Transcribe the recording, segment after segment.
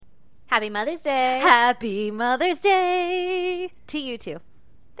Happy Mother's Day. Happy Mother's Day to you too.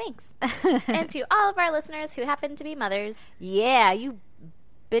 Thanks. And to all of our listeners who happen to be mothers. Yeah, you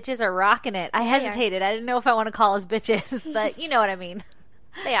bitches are rocking it. I hesitated. I didn't know if I want to call us bitches, but you know what I mean.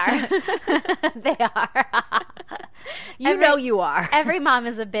 They are. They are. You know you are. Every mom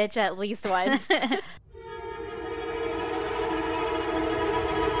is a bitch at least once.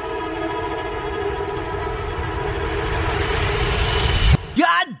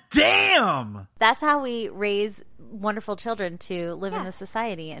 God damn! That's how we raise wonderful children to live in this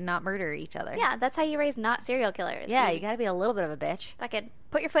society and not murder each other. Yeah, that's how you raise not serial killers. Yeah, you got to be a little bit of a bitch. Fucking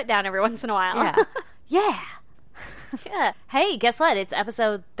put your foot down every once in a while. Yeah. Yeah. Yeah. Hey, guess what? It's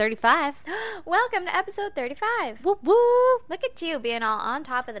episode 35. Welcome to episode 35. Woo woo. Look at you being all on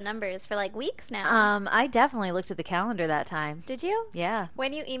top of the numbers for like weeks now. I definitely looked at the calendar that time. Did you? Yeah.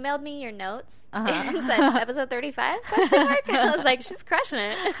 When you emailed me your notes and said episode 35, question mark? I was like, she's crushing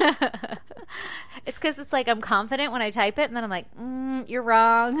it. It's because it's like I'm confident when I type it, and then I'm like, you're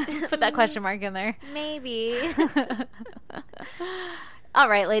wrong. Put that question mark in there. Maybe. All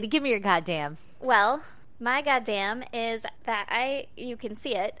right, lady, give me your goddamn. Well, my goddamn is that you can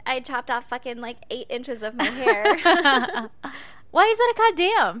see it, I chopped off fucking like 8 inches of my hair. Why is that a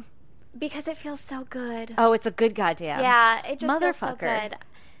goddamn? Because it feels so good. Oh, it's a good goddamn. Yeah, it just feels so Motherfucker. good.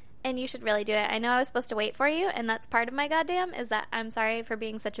 And you should really do it. I know I was supposed to wait for you, and that's part of my goddamn, is that I'm sorry for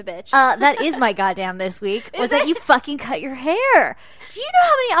being such a bitch. That is my goddamn this week, was that you fucking cut your hair. Do you know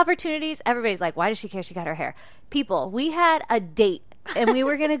how many opportunities? Everybody's like, why does she care she cut her hair? People, we had a date, and we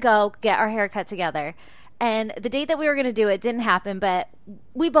were going to go get our hair cut together. And the date that we were going to do it didn't happen, but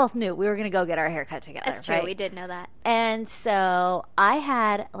we both knew we were going to go get our hair cut together. That's true. Right? We did know that. And so I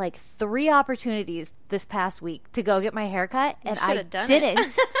had like 3 opportunities this past week to go get my hair cut, and I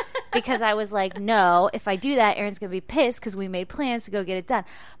didn't because I was like, no, if I do that, Erin's going to be pissed because we made plans to go get it done.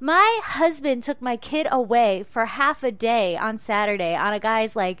 My husband took my kid away for half a day on Saturday on a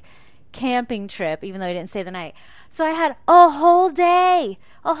guy's like camping trip, even though he didn't stay the night. So I had a whole day.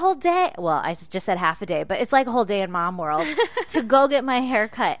 Well, I just said half a day, but it's like a whole day in mom world to go get my hair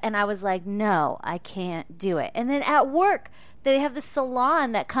cut. And I was like, no, I can't do it. And then at work, they have this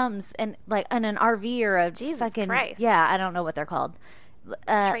salon that comes and like in an RV or a fucking, Christ. yeah, I don't know what they're called.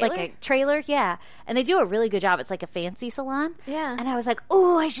 Like a trailer, yeah. And they do a really good job. It's like a fancy salon. Yeah. And I was like,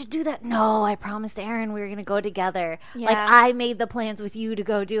 oh, I should do that. No, I promised Erin we were going to go together. Yeah. Like, I made the plans with you to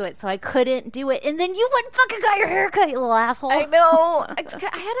go do it, so I couldn't do it. And then you went and fucking got your hair cut, you little asshole. I know. I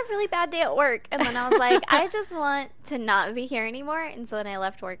had a really bad day at work, and then I was like, I just want to not be here anymore. And so then I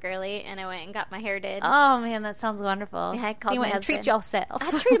left work early, and I went and got my hair did. Oh, man, that sounds wonderful. Yeah, I So called you my went and treat husband. yourself.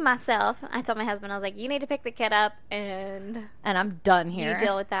 I treated myself. I told my husband, I was like, you need to pick the kid up, and And I'm done here. you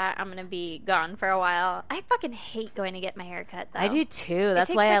deal with that. I'm going to be gone for a while. I fucking hate going to get my hair cut, though. I do, too. That's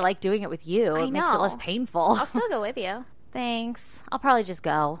takes, why I like- like doing it with you. I It makes it know. less painful. I'll still go with you. Thanks. I'll probably just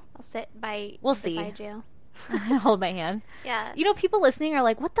go. I'll sit by We'll see. beside you. Hold my hand. Yeah. You know, people listening are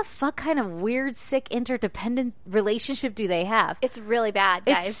like, what the fuck kind of weird, sick, interdependent relationship do they have? It's really bad,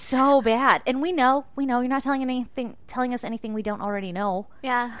 guys. It's so bad. And we know you're not telling us anything we don't already know.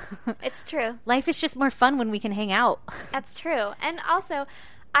 Yeah, it's true. Life is just more fun when we can hang out. That's true. And also,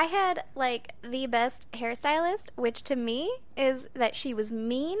 I had like the best hairstylist, which to me is that she was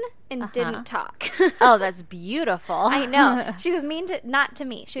mean and didn't talk. Oh, that's beautiful. I know. She was mean not to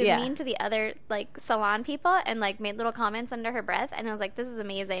me. She was Yeah. mean to the other like salon people and like made little comments under her breath, and I was like, this is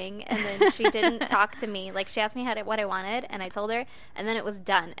amazing. And then she didn't talk to me. Like, she asked me what I wanted, and I told her, and then it was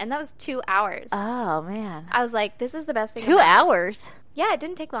done. And that was 2 hours. Oh, man. I was like, this is the best thing 2 ever. hours? Yeah, it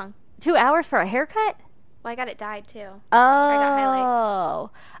didn't take long. 2 hours for a haircut? Well, I got it dyed too. Oh. got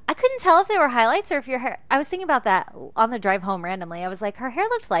highlights. I couldn't tell if they were highlights or if your hair... I was thinking about that on the drive home randomly. I was like, her hair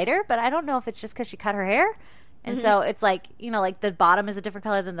looked lighter, but I don't know if it's just because she cut her hair. And so it's like, you know, like the bottom is a different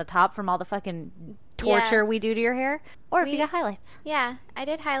color than the top from all the fucking torture we do to your hair. Or if you got highlights. Yeah, I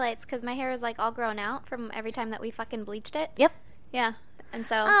did highlights because my hair was like all grown out from every time that we fucking bleached it. Yep. Yeah. And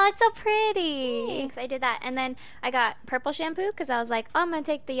so... Oh, it's so pretty. Thanks, I did that. And then I got purple shampoo because I was like, oh, I'm going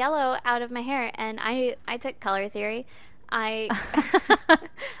to take the yellow out of my hair. And I took color theory. I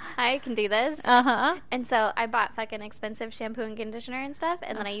can do this. Uh-huh. And so I bought fucking expensive shampoo and conditioner and stuff.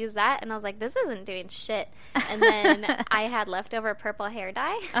 And then I used that. And I was like, this isn't doing shit. And then I had leftover purple hair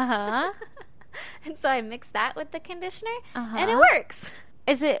dye. Uh-huh. And so I mixed that with the conditioner. Uh-huh. And it works.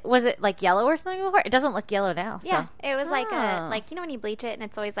 Was it like yellow or something before? It doesn't look yellow now. So. Yeah. It was like Oh. you know when you bleach it and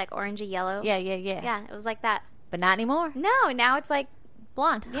it's always like orangey yellow? Yeah. Yeah, it was like that. But not anymore. No, now it's like,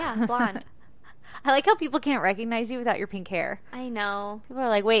 Blonde. yeah, blonde. I like how people can't recognize you without your pink hair. I know. People are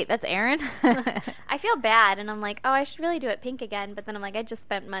like, wait, that's Erin? I feel bad, and I'm like, oh, I should really do it pink again. But then I'm like, I just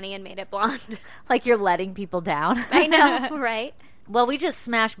spent money and made it blonde. Like you're letting people down. I know, right? Well, we just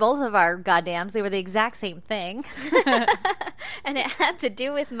smashed both of our goddams. They were the exact same thing. And it had to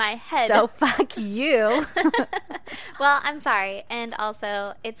do with my head. So fuck you. Well, I'm sorry. And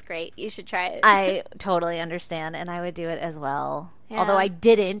also, it's great. You should try it. I totally understand, and I would do it as well. Yeah. Although I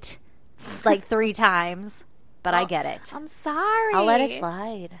didn't, like 3 times. But I get it. I'm sorry. I'll let it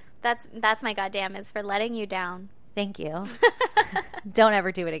slide. That's my goddamn is for letting you down. Thank you. Don't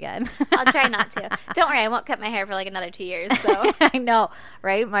ever do it again. I'll try not to. Don't worry, I won't cut my hair for like another 2 years. So I know,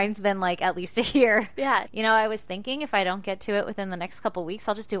 right? Mine's been like at least a year. Yeah. You know, I was thinking if I don't get to it within the next couple weeks,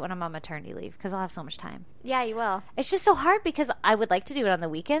 I'll just do it when I'm on maternity leave because I'll have so much time. Yeah, you will. It's just so hard because I would like to do it on the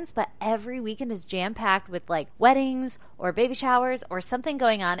weekends, but every weekend is jam-packed with like weddings or baby showers or something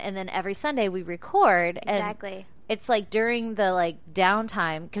going on, and then every Sunday we record. Exactly. And it's like during the like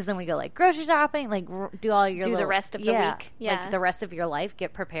downtime because then we go like grocery shopping, like do all your the rest of the week. Yeah, like the rest of your life,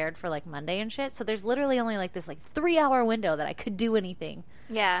 get prepared for like Monday and shit. So there's literally only like this like 3-hour window that I could do anything.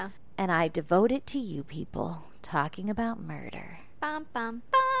 Yeah, and I devote it to you people talking about murder. Bum bum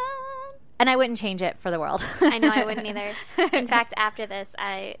bum. And I wouldn't change it for the world. I know I wouldn't either. In fact, after this,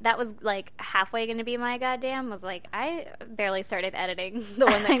 that was like halfway going to be my goddamn. Was like I barely started editing the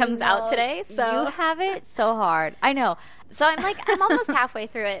one that comes out today. So you have it so hard. I know. So I'm almost halfway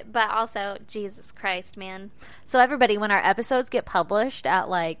through it, but also Jesus Christ, man. So everybody, when our episodes get published at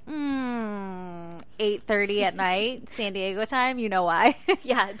like 8:30 at night, San Diego time, you know why?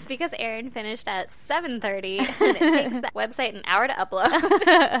 Yeah, it's because Erin finished at 7:30, and it takes that website an hour to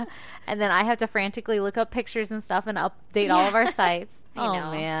upload. And then I have to frantically look up pictures and stuff and update all of our sites. I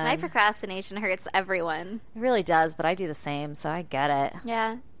know. Man. My procrastination hurts everyone. It really does, but I do the same, so I get it.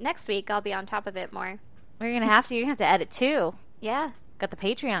 Yeah. Next week, I'll be on top of it more. You're going to have to edit too. Yeah. Got the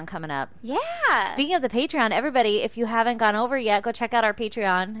Patreon coming up. Yeah. Speaking of the Patreon, everybody, if you haven't gone over yet, go check out our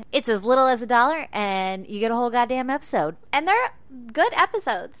Patreon. It's as little as $1, and you get a whole goddamn episode. And they're good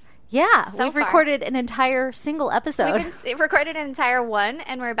episodes. Yeah, so we've far. recorded an entire single episode. We've recorded an entire one,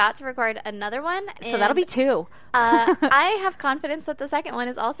 and we're about to record another one. So that'll be 2. I have confidence that the second one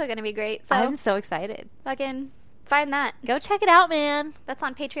is also going to be great. So I'm so excited. Fucking find that. Go check it out, man. That's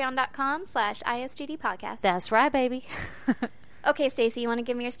on patreon.com/ISGD podcast. That's right, baby. Okay, Stacey, you want to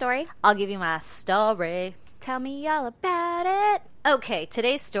give me your story? I'll give you my story. Tell me all about it. Okay,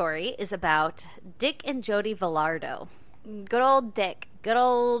 today's story is about Dick and Jody Villardo. Good old Dick. Good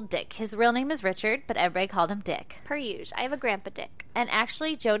old Dick. His real name is Richard, but everybody called him Dick. Per usual. I have a grandpa Dick. And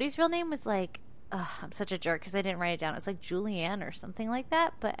actually, Jody's real name was like, I'm such a jerk because I didn't write it down. It's like Julianne or something like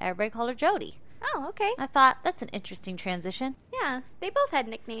that, but everybody called her Jody. Oh, okay. I thought, that's an interesting transition. Yeah, they both had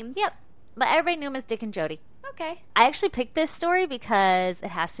nicknames. Yep. But everybody knew him as Dick and Jody. Okay. I actually picked this story because it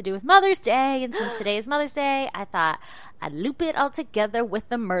has to do with Mother's Day, and since today is Mother's Day, I thought I'd loop it all together with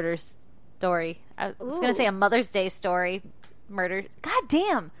the murder story. I was going to say a Mother's Day story. Murder. God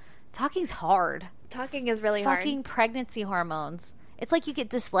damn. Talking's hard. Talking is really hard. Fucking pregnancy hormones. It's like you get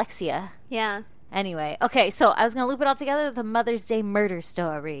dyslexia. Yeah. Anyway, okay, so I was going to loop it all together with a Mother's Day murder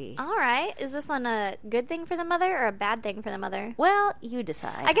story. All right. Is this one a good thing for the mother or a bad thing for the mother? Well, you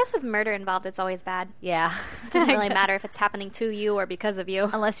decide. I guess with murder involved, it's always bad. Yeah. It doesn't really matter if it's happening to you or because of you.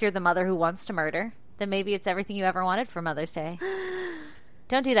 Unless you're the mother who wants to murder. Then maybe it's everything you ever wanted for Mother's Day.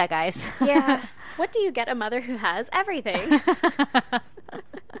 Don't do that, guys. Yeah. What do you get a mother who has everything?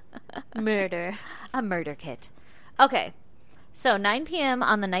 Murder. A murder kit. Okay. So 9 p.m.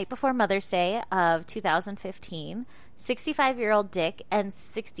 on the night before Mother's Day of 2015, 65-year-old Dick and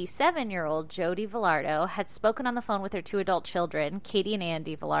 67-year-old Jody Villardo had spoken on the phone with their 2 adult children, Katie and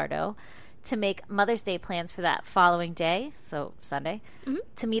Andy Villardo, to make Mother's Day plans for that following day, so Sunday,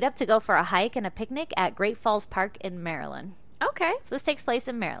 to meet up to go for a hike and a picnic at Great Falls Park in Maryland. Okay. So this takes place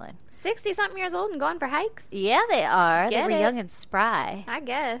in Maryland. 60-something years old and going for hikes? Yeah, they are. Get they were it. young and spry. I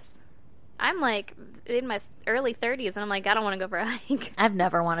guess. I'm like in my early 30s and I'm like, I don't want to go for a hike. I've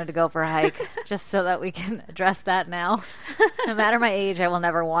never wanted to go for a hike, just so that we can address that now. No matter my age, I will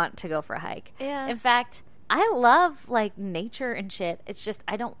never want to go for a hike. Yeah. In fact, I love like nature and shit. It's just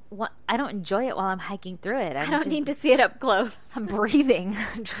I don't enjoy it while I'm hiking through it. I don't need to see it up close. I'm breathing.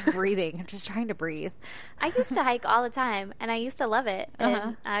 I'm just breathing. I'm just trying to breathe. I used to hike all the time and I used to love it.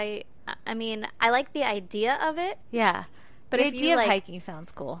 And I mean, I like the idea of it. Yeah. But the if idea you, of like, hiking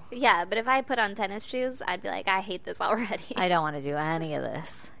sounds cool. Yeah, but if I put on tennis shoes, I'd be like, I hate this already. I don't want to do any of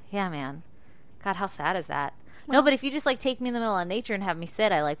this. Yeah, man. God, how sad is that? Well, no, but if you just like take me in the middle of nature and have me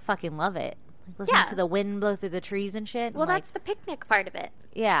sit, I like fucking love it. Like, listen to the wind blow through the trees and shit. Well, and, that's the picnic part of it.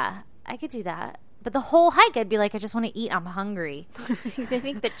 Yeah, I could do that. But the whole hike, I'd be like, I just want to eat. I'm hungry. I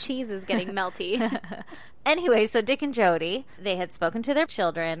think the cheese is getting melty. Anyway, so Dick and Jody, they had spoken to their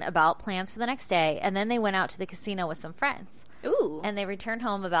children about plans for the next day, and then they went out to the casino with some friends. Ooh. And they returned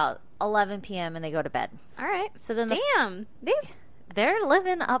home about 11 p.m. and they go to bed. All right. So then they're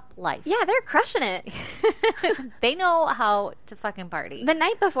living up life. Yeah, they're crushing it. They know how to fucking party. The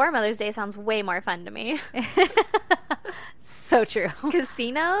night before Mother's Day sounds way more fun to me. So true.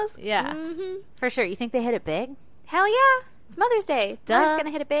 Casinos? Yeah. Mm-hmm. For sure. You think they hit it big? Hell yeah. It's Mother's Day. Duh. Mother's going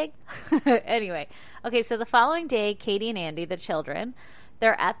to hit it big. Anyway. Okay, so the following day, Katie and Andy, the children,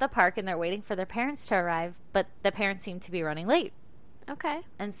 they're at the park and they're waiting for their parents to arrive, but the parents seem to be running late. Okay.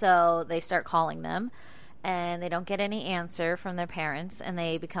 And so they start calling them, and they don't get any answer from their parents, and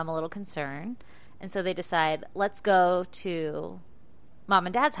they become a little concerned. And so they decide, let's go to Mom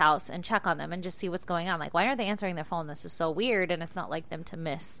and Dad's house and check on them and just see what's going on. Like, why aren't they answering their phone? This is so weird, and it's not like them to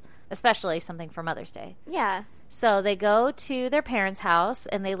miss, especially something for Mother's Day. Yeah. So they go to their parents' house,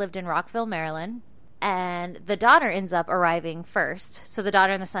 and they lived in Rockville, Maryland. And the daughter ends up arriving first. So the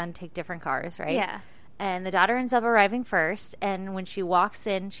daughter and the son take different cars, right? Yeah. And the daughter ends up arriving first. And when she walks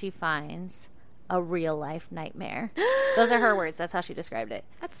in, she finds a real-life nightmare. Those are her words. That's how she described it.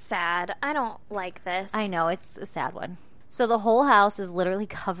 That's sad. I don't like this. I know. It's a sad one. So the whole house is literally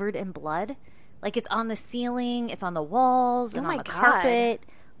covered in blood. Like, it's on the ceiling, it's on the walls, and on the carpet.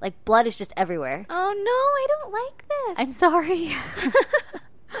 Like, blood is just everywhere. Oh, no. I don't like this. I'm sorry.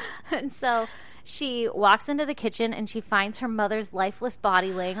 And so she walks into the kitchen and she finds her mother's lifeless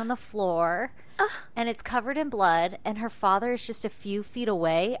body laying on the floor. And it's covered in blood. And her father is just a few feet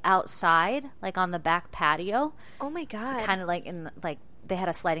away outside, like on the back patio. Oh, my God. Kind of like they had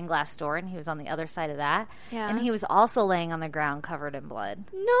a sliding glass door and he was on the other side of that. Yeah. And he was also laying on the ground covered in blood.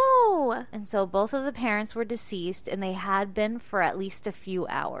 No. And so both of the parents were deceased and they had been for at least a few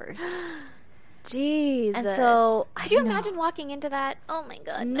hours. Jesus. And so, could you imagine walking into that? Oh my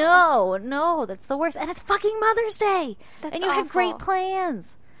God. No, that's the worst. And it's fucking Mother's Day. That's and you had great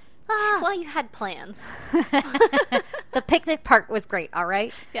plans. Well, you had plans. The picnic part was great, all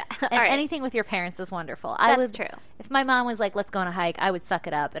right? Yeah. And all right. anything with your parents is wonderful. That's true. If my mom was like, let's go on a hike, I would suck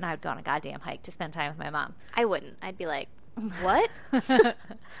it up and I would go on a goddamn hike to spend time with my mom. I wouldn't. I'd be like, what?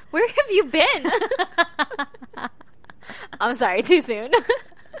 Where have you been? I'm sorry, too soon.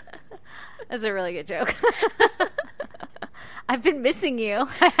 That's a really good joke. I've been missing you.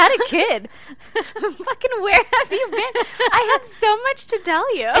 I had a kid. Fucking where have you been? I have so much to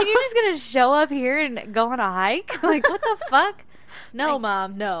tell you. And you're just going to show up here and go on a hike? Like, what the fuck? No,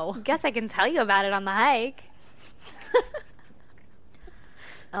 Mom, no. Guess I can tell you about it on the hike.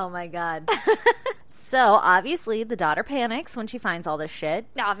 Oh, my God. So, obviously, the daughter panics when she finds all this shit.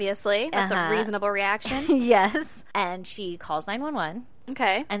 Obviously. That's a reasonable reaction. Yes. And she calls 911.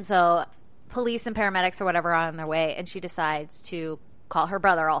 Okay. And so police and paramedics or whatever are on their way, and she decides to call her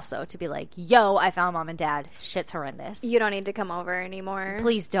brother also to be like, yo, I found Mom and Dad. Shit's horrendous. You don't need to come over anymore.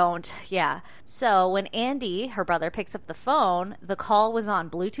 Please don't. Yeah. So when Andy, her brother, picks up the phone, the call was on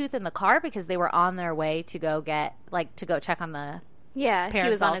Bluetooth in the car because they were on their way to go check on the Yeah, he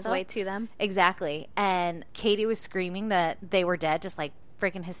was on his also. way to them. Exactly. And Katie was screaming that they were dead, just like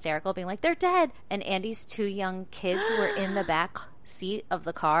freaking hysterical, being like, they're dead. And Andy's two young kids were in the back seat of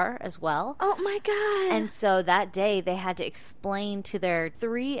the car as well. Oh my God. And so that day they had to explain to their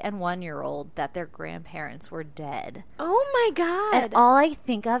 3 and 1 year old that their grandparents were dead. Oh my God. And all I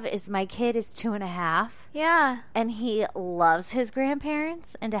think of is my kid is 2.5. Yeah. And he loves his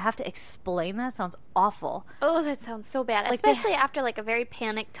grandparents, and to have to explain that sounds awful. Oh, that sounds so bad. Like especially after like a very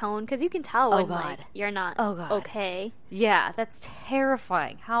panicked tone, because you can tell when God. like you're not okay. Yeah, that's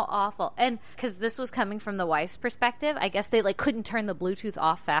terrifying. How awful. And because this was coming from the wife's perspective, I guess they like couldn't turn the Bluetooth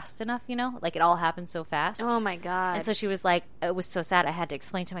off fast enough, you know? Like it all happened so fast. Oh my God. And so she was like, it was so sad. I had to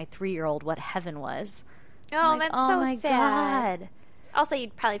explain to my 3-year-old what heaven was. Oh, like, that's so my sad. God. Also,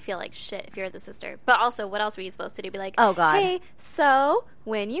 you'd probably feel like shit if you're the sister. But also, what else were you supposed to do? Be like, oh God, hey, so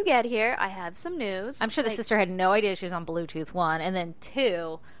when you get here, I have some news. I'm sure the sister had no idea she was on Bluetooth, 1. And then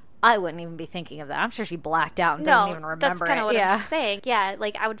 2, I wouldn't even be thinking of that. I'm sure she blacked out and doesn't even remember that's kind of what Yeah. I'm saying. Yeah,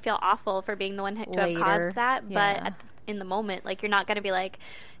 like I would feel awful for being the one to have caused that. Yeah. But in the moment, like you're not going to be like,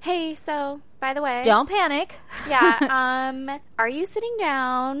 hey, so by the way, don't panic. Yeah, are you sitting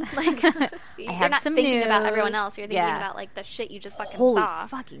down? Like, you're not some thinking about news. everyone else. You're thinking Yeah. about like the shit you just fucking Holy saw.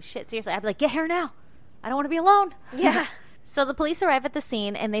 fucking shit! Seriously, I'd be like, get here now. I don't want to be alone. Yeah. So the police arrive at the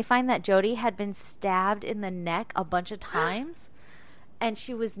scene and they find that Jody had been stabbed in the neck a bunch of times. And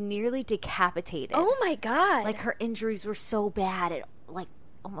she was nearly decapitated. Oh my God. Like her injuries were so bad it like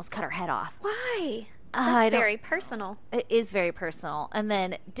almost cut her head off. Why? That's very personal. It is very personal. And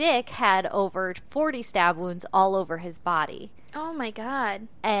then Dick had over 40 stab wounds all over his body. Oh, my God.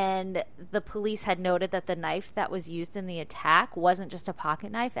 And the police had noted that the knife that was used in the attack wasn't just a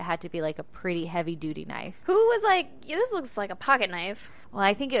pocket knife. It had to be like a pretty heavy-duty knife. Who was like, yeah, this looks like a pocket knife? Well,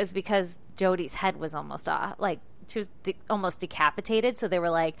 I think it was because Jody's head was almost off. Like, she was almost decapitated. So they were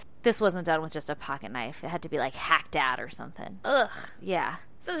like, this wasn't done with just a pocket knife. It had to be like hacked at or something. Ugh. Yeah.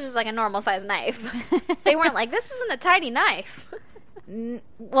 So it was just like a normal-sized knife. They weren't like, this isn't a tiny knife.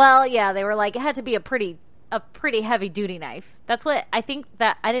 Well, yeah, they were like, it had to be a pretty heavy-duty knife. That's what I think.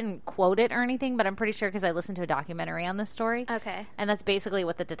 That I didn't quote it or anything, but I'm pretty sure because I listened to a documentary on this story. Okay. And that's basically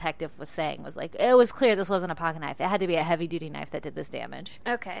what the detective was saying, was like, it was clear this wasn't a pocket knife. It had to be a heavy-duty knife that did this damage.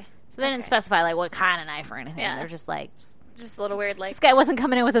 Okay. So they didn't specify, like, what kind of knife or anything. Yeah. They're just like... Just a little weird, like... This guy wasn't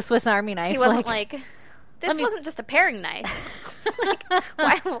coming in with a Swiss Army knife. He wasn't like this wasn't just a paring knife.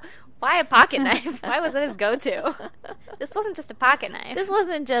 Like, why a pocket knife? Why was it his go-to? This wasn't just a pocket knife. This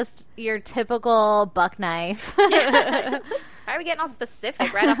wasn't just your typical buck knife. Yeah. Why are we getting all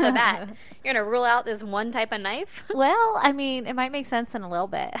specific right off the bat? You're going to rule out this one type of knife? Well, I mean, it might make sense in a little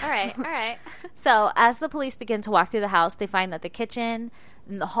bit. All right. So, as the police begin to walk through the house, they find that the kitchen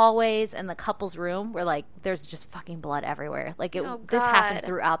and the hallways and the couple's room were like, there's just fucking blood everywhere. Like, this happened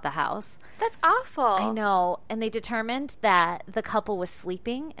throughout the house. That's awful. I know. And they determined that the couple was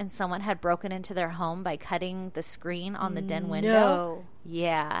sleeping and someone had broken into their home by cutting the screen on the den window. No.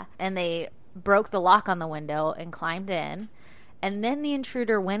 Yeah. And they broke the lock on the window and climbed in. And then the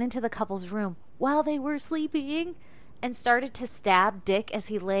intruder went into the couple's room while they were sleeping and started to stab Dick as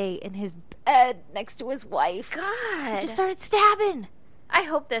he lay in his bed next to his wife. God. He just started stabbing. I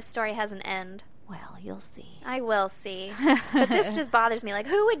hope this story has an end. Well, you'll see. I will see. But this just bothers me. Like,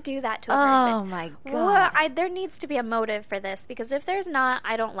 who would do that to a person? Oh, my God. There needs to be a motive for this, because if there's not,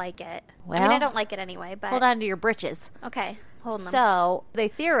 I don't like it. Well, I mean, I don't like it anyway, but... Hold on to your britches. Okay. Hold them. So, they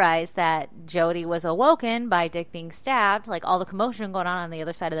theorized that Jody was awoken by Dick being stabbed, like all the commotion going on the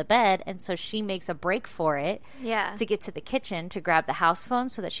other side of the bed, and so she makes a break for it to get to the kitchen to grab the house phone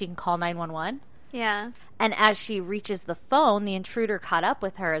so that she can call 911. Yeah. And as she reaches the phone, the intruder caught up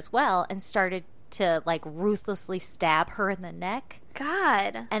with her as well and started to, like, ruthlessly stab her in the neck.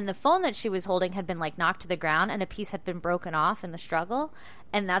 God. And the phone that she was holding had been, like, knocked to the ground, and a piece had been broken off in the struggle.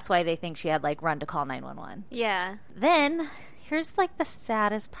 And that's why they think she had, like, run to call 911. Yeah. Then, here's, like, the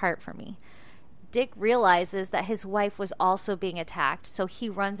saddest part for me. Dick realizes that his wife was also being attacked, so he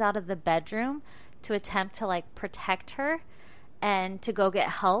runs out of the bedroom to attempt to, like, protect her and to go get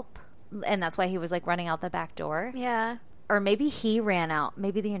help. And that's why he was, like, running out the back door. Yeah. Or maybe he ran out.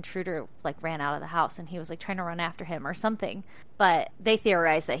 Maybe the intruder, like, ran out of the house and he was, like, trying to run after him or something. But they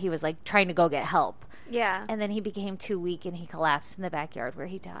theorized that he was, like, trying to go get help. Yeah. And then he became too weak and he collapsed in the backyard where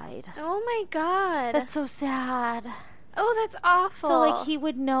he died. Oh, my God. That's so sad. Oh, that's awful. So, like, he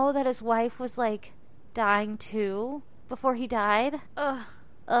would know that his wife was, like, dying too before he died? Ugh.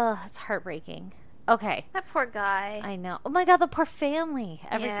 Ugh, it's heartbreaking. Okay. That poor guy. I know. Oh, my God, the poor family.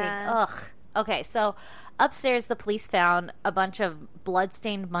 Everything. Yeah. Ugh. Okay, so upstairs the police found a bunch of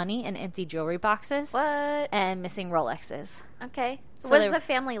blood-stained money and empty jewelry boxes. What? And missing Rolexes. Okay. So was the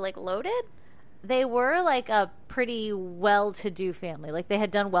family, like, loaded? They were, like, a pretty well-to-do family. Like, they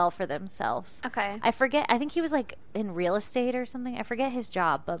had done well for themselves. Okay. I forget. I think he was, like, in real estate or something. I forget his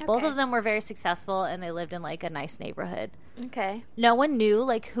job. But both of them were very successful, and they lived in, like, a nice neighborhood. Okay. No one knew,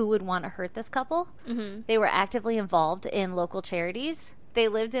 like, who would want to hurt this couple. Mm-hmm. They were actively involved in local charities. They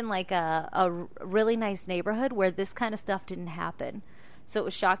lived in, like, a really nice neighborhood where this kind of stuff didn't happen. So it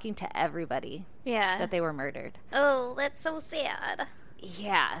was shocking to everybody that they were murdered. Oh, that's so sad.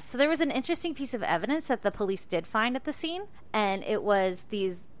 Yeah, so there was an interesting piece of evidence that the police did find at the scene, and it was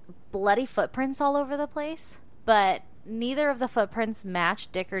these bloody footprints all over the place, but neither of the footprints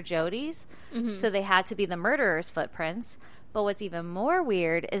matched Dick or Jody's, so they had to be the murderer's footprints. But what's even more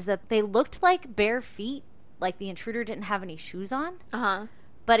weird is that they looked like bare feet, like the intruder didn't have any shoes on. Uh-huh.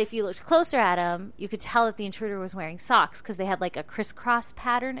 But if you looked closer at them, you could tell that the intruder was wearing socks because they had, like, a crisscross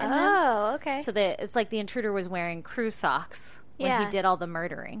pattern in them. Oh, okay. So it's like the intruder was wearing crew socks when he did all the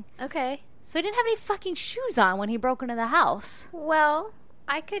murdering. Okay. So he didn't have any fucking shoes on when he broke into the house. Well,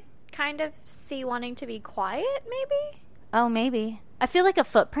 I could kind of see wanting to be quiet, maybe? Oh, maybe. I feel like a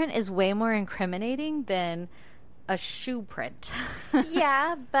footprint is way more incriminating than a shoe print.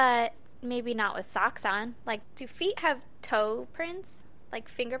 Yeah, but maybe not with socks on. Like, do feet have toe prints? Like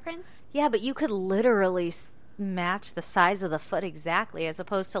fingerprints? Yeah, but you could literally match the size of the foot exactly, as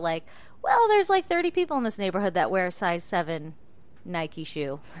opposed to, like, well, there's like 30 people in this neighborhood that wear a size 7 Nike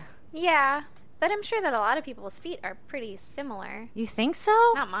shoe. Yeah. But I'm sure that a lot of people's feet are pretty similar. You think so?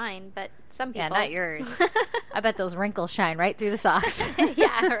 Not mine, but some Yeah, people's. not yours. I bet those wrinkles shine right through the socks.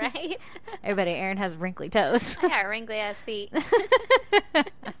 Yeah, right? Everybody, Erin has wrinkly toes. I got wrinkly-ass feet.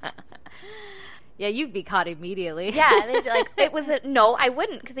 Yeah, you'd be caught immediately. Yeah, they'd be like, no, I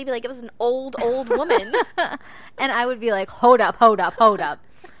wouldn't, because they'd be like, it was an old woman. And I would be like, hold up.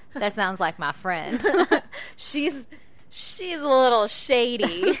 That sounds like my friend. She's a little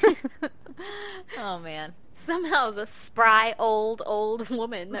shady. Oh, man. Somehow it's a spry old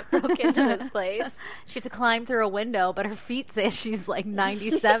woman that broke into this place. She had to climb through a window, but her feet say she's like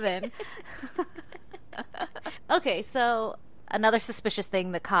 97. Okay, so another suspicious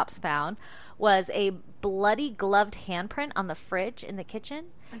thing the cops found was a bloody gloved handprint on the fridge in the kitchen.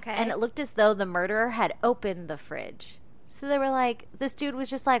 Okay. And it looked as though the murderer had opened the fridge. So they were like, this dude was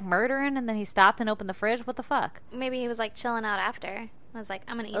just like murdering and then he stopped and opened the fridge? What the fuck? Maybe he was like chilling out after. I was like,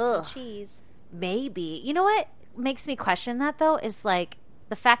 I'm going to eat some cheese. Maybe. You know what makes me question that, though, is like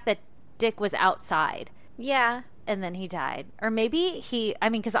the fact that Dick was outside. Yeah. And then he died. Or maybe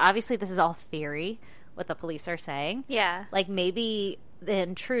because obviously this is all theory, what the police are saying. Yeah. Like maybe the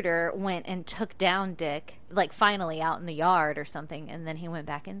intruder went and took down Dick, like finally out in the yard or something, and then he went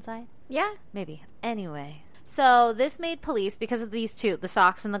back inside. Yeah. Maybe. Anyway. So this made police, because of these two, the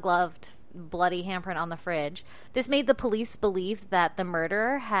socks and the gloved bloody handprint on the fridge, this made the police believe that the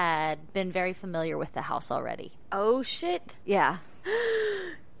murderer had been very familiar with the house already. Oh, shit. Yeah.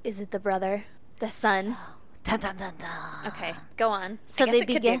 Is it the brother? The son? Dun, dun, dun, dun. Okay, go on. So I guess they it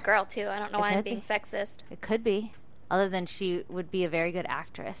could be a girl, too. I don't know why I'm being sexist. It could be. Other than she would be a very good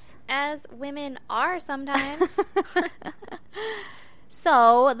actress. As women are sometimes.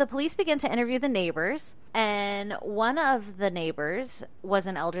 So the police began to interview the neighbors, and one of the neighbors was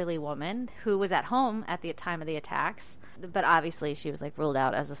an elderly woman who was at home at the time of the attacks, but obviously she was like ruled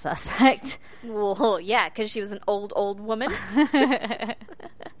out as a suspect. Well, yeah, because she was an old woman.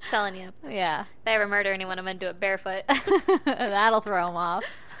 Telling you. Yeah. If I ever murder anyone, I'm going to do it barefoot. That'll throw them off.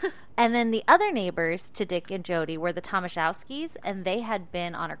 And then the other neighbors to Dick and Jody were the Tomaszowskis, and they had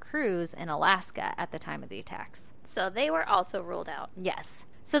been on a cruise in Alaska at the time of the attacks. So they were also ruled out. Yes.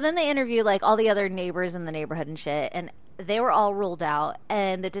 So then they interviewed like all the other neighbors in the neighborhood and shit, and they were all ruled out.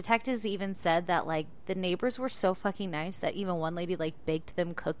 And the detectives even said that like the neighbors were so fucking nice that even one lady like baked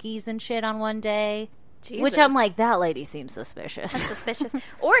them cookies and shit on one day. Jesus. Which I'm like, that lady seems suspicious. That's suspicious.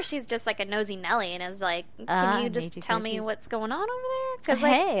 Or she's just like a nosy Nelly and is like, can you just tell me what's going on over there? Because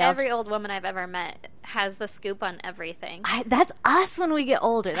like every old woman I've ever met has the scoop on everything. That's us when we get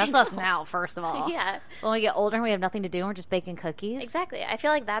older. That's us now, first of all. Yeah. When we get older and we have nothing to do and we're just baking cookies. Exactly. I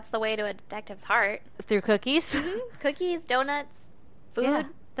feel like that's the way to a detective's heart. Through cookies? Mm-hmm. Cookies, donuts, food. Yeah,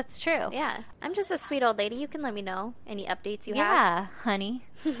 that's true. Yeah. I'm just a sweet old lady. You can let me know any updates you have. Yeah, honey.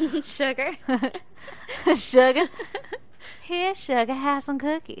 Sugar. Sugar. Here, sugar, have some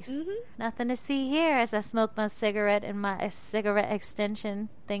cookies. Mm-hmm. Nothing to see here as I smoke my cigarette in my cigarette extension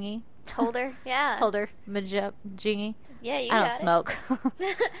thingy. Holder, yeah. Holder, jingy. Yeah, you I got don't smoke.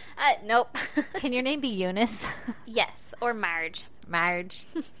 Nope. Can your name be Eunice? Yes, or Marge. Marge.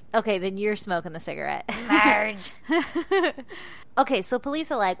 Okay, then you're smoking the cigarette. Marge. Okay, so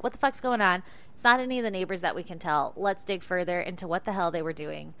police are like, what the fuck's going on? It's not any of the neighbors that we can tell. Let's dig further into what the hell they were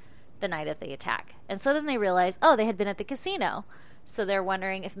doing the night of the attack. And so then they realize, they had been at the casino. So they're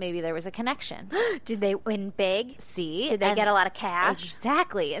wondering if maybe there was a connection. Did they win big? See? Did they get a lot of cash?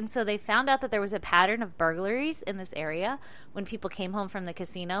 Exactly. And so they found out that there was a pattern of burglaries in this area when people came home from the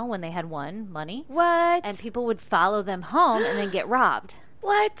casino when they had won money. What? And people would follow them home and then get robbed.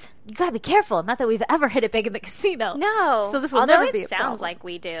 What? You gotta be careful. Not that we've ever hit it big in the casino. No. So this will never be a problem. Sounds like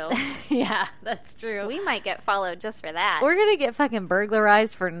we do. Yeah, that's true. We might get followed just for that. We're gonna get fucking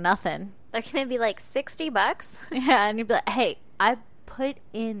burglarized for nothing. They're gonna be like $60. Yeah, and you'd be like, hey, I put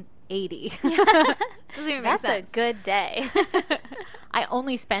in 80. Doesn't even make sense. That's a good day. I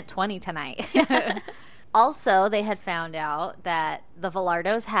only spent 20 tonight. Also, they had found out that the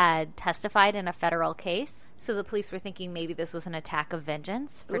Velardos had testified in a federal case. So the police were thinking maybe this was an attack of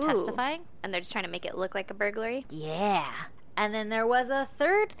vengeance for testifying. And they're just trying to make it look like a burglary? Yeah. And then there was a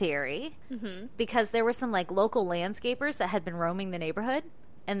third theory, because there were some like local landscapers that had been roaming the neighborhood,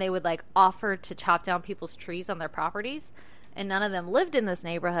 and they would like offer to chop down people's trees on their properties. And none of them lived in this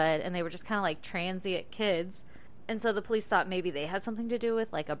neighborhood, and they were just kind of like transient kids. And so the police thought maybe they had something to do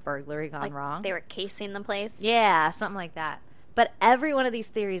with like a burglary gone wrong. They were casing the place? Yeah, something like that. But every one of these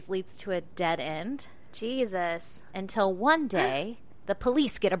theories leads to a dead end. Jesus. Until one day, the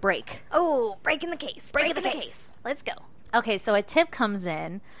police get a break. Oh, breaking the case. Breaking the case. Let's go. Okay, so a tip comes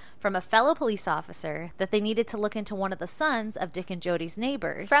in from a fellow police officer that they needed to look into one of the sons of Dick and Jody's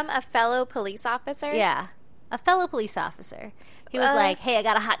neighbors. From a fellow police officer? Yeah, a fellow police officer. He was like, hey, I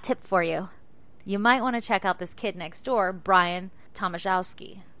got a hot tip for you. You might want to check out this kid next door, Brian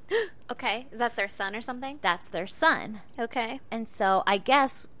Tomaszowski. Okay. Is that their son or something? That's their son. Okay. And so I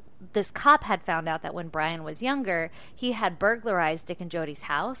guess this cop had found out that when Brian was younger, he had burglarized Dick and Jody's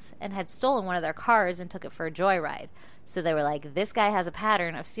house and had stolen one of their cars and took it for a joyride. So they were like, this guy has a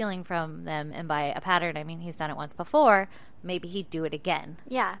pattern of stealing from them, and by a pattern, I mean he's done it once before. Maybe he'd do it again.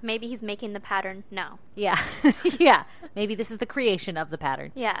 Yeah, maybe he's making the pattern now. Yeah. Yeah. Maybe this is the creation of the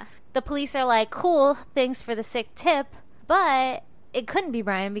pattern. Yeah. The police are like, cool, thanks for the sick tip, but it couldn't be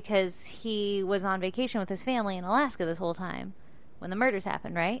Brian because he was on vacation with his family in Alaska this whole time when the murders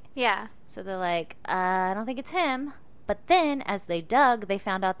happened, right? Yeah. So they're like, I don't think it's him. But then, as they dug, they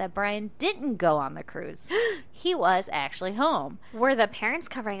found out that Brian didn't go on the cruise. He was actually home. Were the parents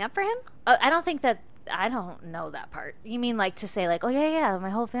covering up for him? I don't know that part. You mean like to say like, oh, yeah, my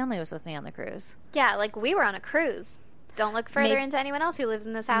whole family was with me on the cruise. Yeah, like we were on a cruise. Don't look further into anyone else who lives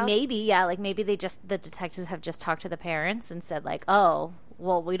in this house. Maybe, yeah. Like maybe the detectives have just talked to the parents and said like, oh,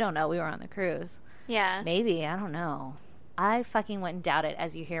 well, we don't know. We were on the cruise. Yeah. Maybe. I don't know. I fucking wouldn't doubt it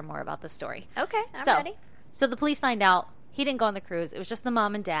as you hear more about the story. Okay, I'm ready. So the police find out he didn't go on the cruise. It was just the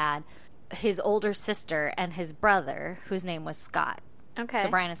mom and dad, his older sister, and his brother, whose name was Scott. Okay. So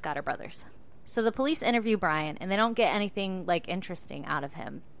Brian and Scott are brothers. So the police interview Brian, and they don't get anything, like, interesting out of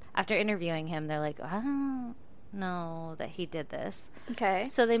him. After interviewing him, they're like, I don't know that he did this. Okay.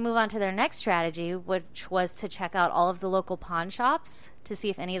 So they move on to their next strategy, which was to check out all of the local pawn shops to see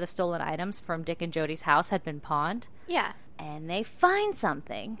if any of the stolen items from Dick and Jody's house had been pawned. Yeah. And they find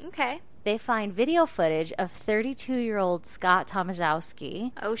something. Okay. They find video footage of 32-year-old Scott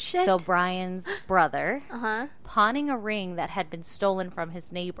Tomaszowski. Oh, shit. So Brian's brother. Uh-huh. Pawning a ring that had been stolen from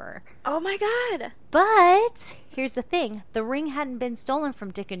his neighbor. Oh, my God. But here's the thing. The ring hadn't been stolen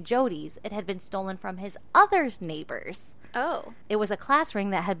from Dick and Jody's. It had been stolen from his other neighbors. Oh. It was a class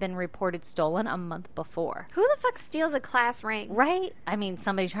ring that had been reported stolen a month before. Who the fuck steals a class ring? Right? I mean,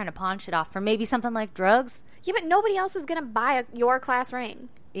 somebody trying to pawn shit off for maybe something like drugs. Yeah, but nobody else is going to buy your class ring.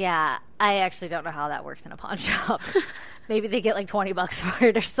 Yeah, I actually don't know how that works in a pawn shop. Maybe they get like $20 for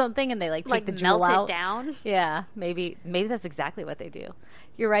it or something, and they like take the jewel melt out. it down. Yeah, maybe that's exactly what they do.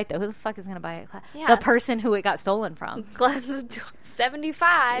 You're right though. Who the fuck is going to buy it? Yeah. The person who it got stolen from. Glass of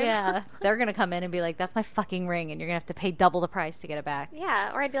 75. Yeah, they're going to come in and be like, "That's my fucking ring," and you're going to have to pay double the price to get it back.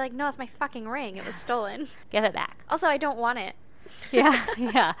 Yeah, or I'd be like, "No, it's my fucking ring. It was stolen. Give it back." Also, I don't want it.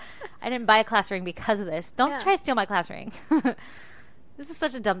 Yeah. I didn't buy a class ring because of this. Don't Yeah. try to steal my class ring. This is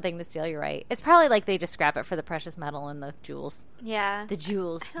such a dumb thing to steal, you're right. It's probably like they just scrap it for the precious metal and the jewels. Yeah. The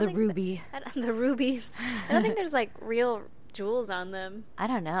jewels. I The don't think ruby. the rubies. I don't think there's like real jewels on them. I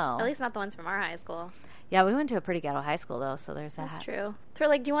don't know. At least not the ones from our high school. Yeah, we went to a pretty ghetto high school, though, so there's that. That's true. They're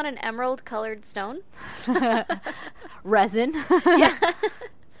like, do you want an emerald-colored stone? Resin. Yeah.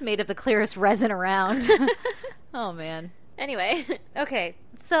 It's made of the clearest resin around. Oh, man. Anyway. Okay,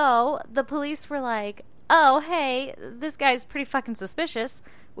 so the police were like, oh, hey, this guy's pretty fucking suspicious.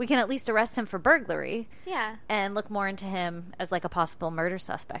 We can at least arrest him for burglary. Yeah. And look more into him as like a possible murder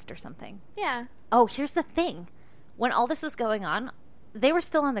suspect or something. Yeah. Oh, here's the thing. When all this was going on, they were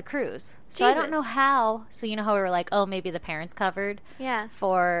still on the cruise. So I don't know how. So you know how we were like, oh, maybe the parents covered Yeah.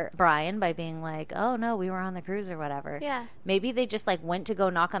 for Brian by being like, oh, no, we were on the cruise or whatever. Yeah. Maybe they just like went to go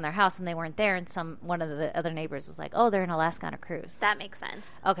knock on their house and they weren't there, and one of the other neighbors was like, oh, they're in Alaska on a cruise. That makes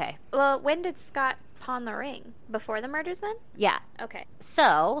sense. Okay. Well, when did Scott pawn the ring? Before the murders then? Yeah. Okay.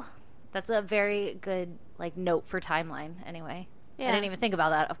 So that's a very good like note for timeline anyway. Yeah. I didn't even think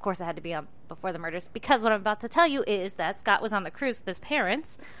about that. Of course, it had to be on before the murders because what I'm about to tell you is that Scott was on the cruise with his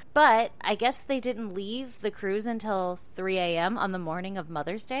parents, but I guess they didn't leave the cruise until 3 a.m. on the morning of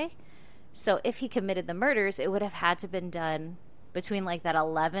Mother's Day. So if he committed the murders, it would have had to been done between like that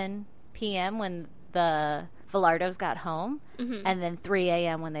 11 p.m. when the Villardos got home and then 3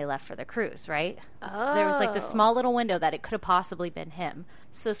 a.m. when they left for the cruise, right? So there was like this small little window that it could have possibly been him.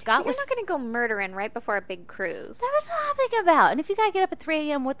 So Scott You're not going to go murdering right before a big cruise. That was what I'm thinking about. And if you got to get up at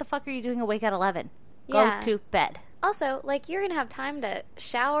 3 a.m., what the fuck are you doing awake at 11? Yeah. Go to bed. Also, like, you're going to have time to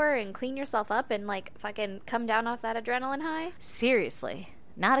shower and clean yourself up and, like, fucking come down off that adrenaline high? Seriously.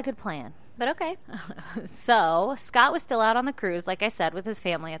 Not a good plan. But okay. So, Scott was still out on the cruise, like I said, with his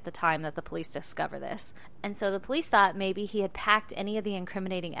family at the time that the police discovered this. And so the police thought maybe he had packed any of the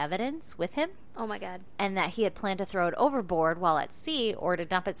incriminating evidence with him. Oh, my God. And that he had planned to throw it overboard while at sea or to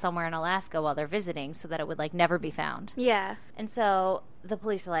dump it somewhere in Alaska while they're visiting so that it would, like, never be found. Yeah. And so the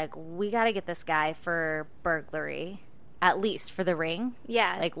police are like, we got to get this guy for burglary. at least for the ring.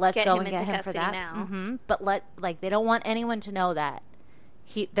 Yeah. Like, let's get go him and get into him for custody that. now. Mm-hmm. But they don't want anyone to know that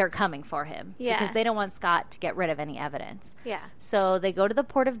they're coming for him. Yeah. Because they don't want Scott to get rid of any evidence. Yeah. So they go to the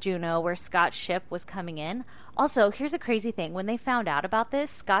port of Juneau where Scott's ship was coming in. Also, here's a crazy thing. When they found out about this,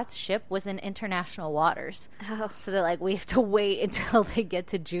 Scott's ship was in international waters. Oh. So they're like, we have to wait until they get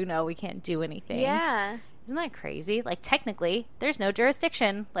to Juneau. We can't do anything. Yeah. Isn't that crazy? Like, technically, there's no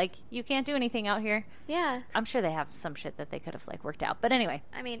jurisdiction. Like, you can't do anything out here. Yeah. I'm sure they have some shit that they could have, like, worked out. But anyway.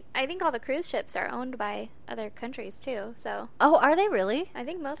 I mean, I think all the cruise ships are owned by other countries, too, so. Oh, are they really? I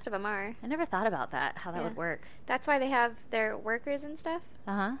think most of them are. I never thought about that, how that would work. That's why they have their workers and stuff.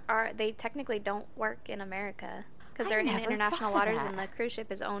 Uh-huh. They technically don't work in America because they're in never international thought of waters, that. and the cruise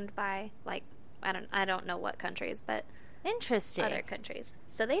ship is owned by, like, I don't know what countries, but Interesting. other countries.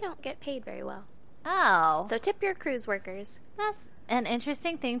 So they don't get paid very well. Oh. So tip your cruise workers. That's an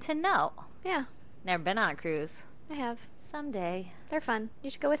interesting thing to know. Yeah, Never been on a cruise. I have. Someday. They're fun.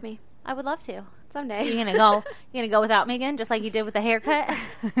 You should go with me I would love to. someday. You gonna go without me again, just like you did with the haircut?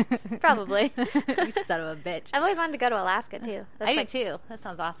 Probably. You son of a bitch. I've always wanted to go to Alaska, too. I do too. That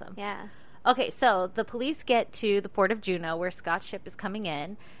sounds awesome. Yeah. Okay, so the police get to the port of Juneau where Scott's ship is coming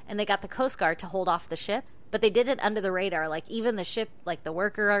in, and they got the Coast Guard to hold off the ship, but they did it under the radar. Like, even the ship, like the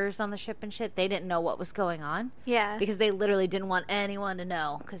workers on the ship and shit, they didn't know what was going on. Yeah. Because they literally didn't want anyone to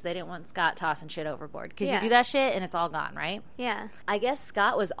know, because they didn't want Scott tossing shit overboard. Because Yeah. you do that shit, and it's all gone, right? Yeah. I guess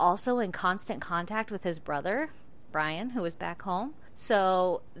Scott was also in constant contact with his brother, Brian, who was back home.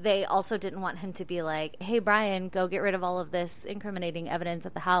 So they also didn't want him to be like, hey, Brian, go get rid of all of this incriminating evidence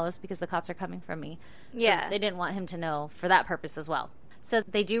at the house because the cops are coming for me. Yeah. So they didn't want him to know for that purpose as well. So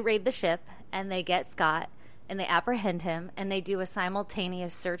they do raid the ship, and they get Scott, and they apprehend him, and they do a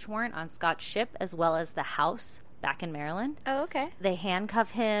simultaneous search warrant on Scott's ship as well as the house back in Maryland. Oh, okay. They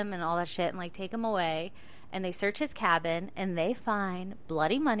handcuff him and all that shit and, like, take him away. And they search his cabin, and they find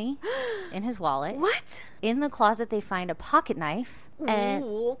bloody money in his wallet. What? In the closet, they find a pocket knife. And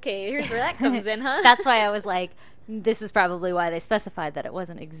Ooh, okay, here's where that comes in, huh? that's why I was like, this is probably why they specified that it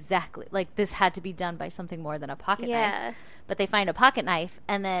wasn't exactly, like, this had to be done by something more than a pocket knife. But they find a pocket knife,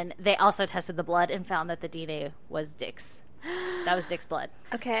 and then they also tested the blood and found that the DNA was Dick's. That was Dick's blood.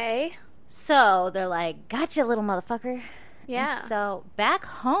 Okay. So they're like, gotcha, little motherfucker. Yeah. And so back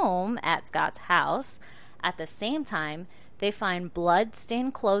home at Scott's house, at the same time, they find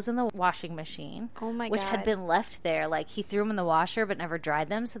blood-stained clothes in the washing machine. Oh, my which God. had been left there. Like, he threw them in the washer but never dried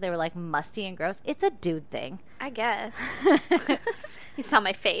them, so they were, like, musty and gross. It's a dude thing. I guess. You saw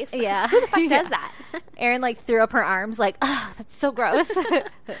my face. Yeah. Who the fuck does Yeah. that? Erin, like, threw up her arms, like, ah, that's so gross.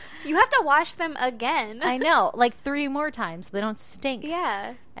 You have to wash them again. I know. Like, 3 more times so they don't stink.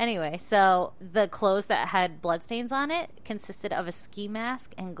 Yeah. Anyway, so the clothes that had bloodstains on it consisted of a ski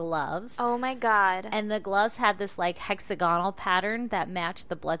mask and gloves. Oh, my God. And the gloves had this, like, hexagonal pattern that matched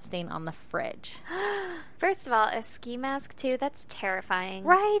the bloodstain on the fridge. First of all, a ski mask, too, that's terrifying.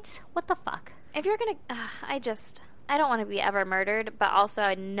 Right? What the fuck? If you're going to... I don't want to be ever murdered, but also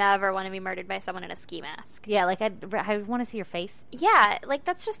I never want to be murdered by someone in a ski mask. Yeah, like, I want to see your face. Yeah, like,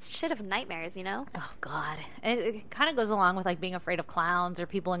 that's just shit of nightmares, you know? Oh, God. And it kind of goes along with, like, being afraid of clowns or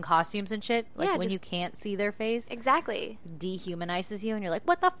people in costumes and shit. Like, Yeah, when just- you can't see their face. Exactly. Dehumanizes you, and you're like,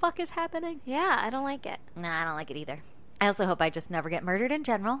 what the fuck is happening? Yeah, I don't like it. Nah, I don't like it either. I also hope I just never get murdered in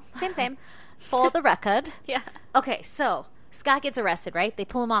general. Same. For the record. Yeah. Okay, so Scott gets arrested, right? They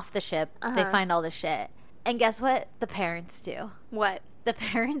pull him off the ship. They find all the shit. And guess what the parents do? What? The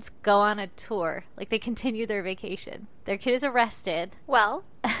parents go on a tour. Like, they continue their vacation. Their kid is arrested. Well,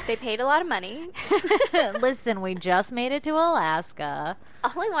 they paid a lot of money. Listen, we just made it to Alaska.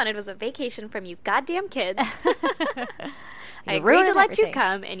 All I wanted was a vacation from you goddamn kids. I agreed ruined to let everything. you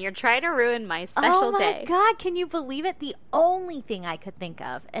come, and you're trying to ruin my special day. Oh my God, can you believe it? The only thing I could think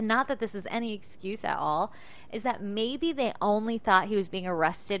of, and not that this is any excuse at all, is that maybe they only thought he was being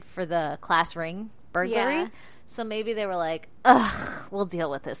arrested for the class ring burglary. Yeah. So maybe they were like, ugh, we'll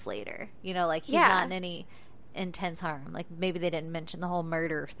deal with this later. You know, like, he's Yeah. not in any intense harm. Like, maybe they didn't mention the whole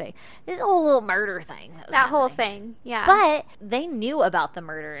murder thing. This whole little murder thing. That whole happening. thing, yeah. But they knew about the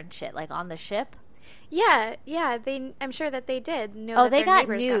murder and shit, like, on the ship. yeah, I'm sure that they did know Oh, that they their got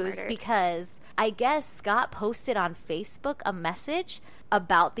neighbors news murdered. because I guess Scott posted on Facebook a message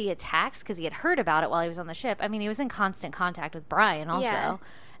about the attacks because he had heard about it while he was on the ship. I mean, he was in constant contact with Brian also. Yeah.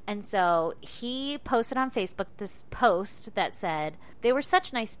 And so he posted on Facebook this post that said, "They were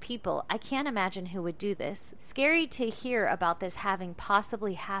such nice people. I can't imagine who would do this. Scary to hear about this having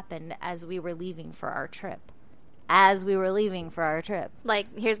possibly happened as we were leaving for our trip." As we were leaving for our trip.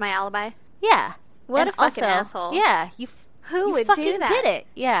 Like, here's my alibi. Yeah. What And a fucking also, asshole. Yeah. Who you would fucking do that? did it.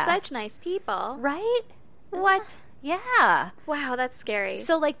 Yeah. Such nice people. Right? What? Yeah. Wow, that's scary.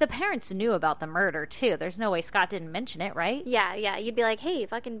 So, like, the parents knew about the murder, too. There's no way Scott didn't mention it, right? Yeah. You'd be like, hey,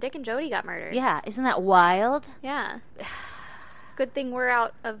 fucking Dick and Jody got murdered. Yeah. Isn't that wild? Yeah. Good thing we're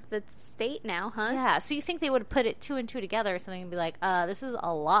out of the state now, huh? Yeah. So you think they would put it 2 and 2 together or something and be like, this is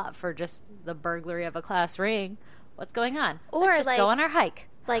a lot for just the burglary of a class ring. What's going on? Or, let's just like, go on our hike.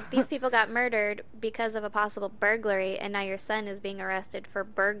 Like, these people got murdered because of a possible burglary, and now your son is being arrested for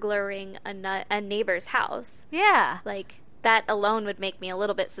burglaring a neighbor's house. Yeah. Like, that alone would make me a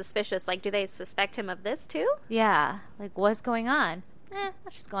little bit suspicious. Like, do they suspect him of this, too? Yeah. Like, what's going on?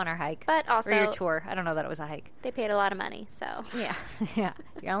 Let's just go on our hike. But also... Or your tour. I don't know that it was a hike. They paid a lot of money, so... Yeah. Yeah.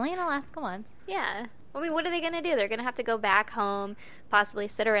 You're only in Alaska once. Yeah. I mean, what are they going to do? They're going to have to go back home, possibly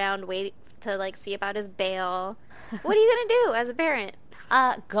sit around, wait to, like, see about his bail. What are you going to do as a parent?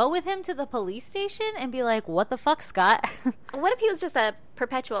 Go with him to the police station and be like, what the fuck, Scott? What if he was just a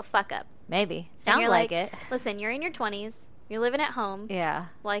perpetual fuck-up? Maybe. Sounds like it. Listen, you're in your 20s. You're living at home. Yeah.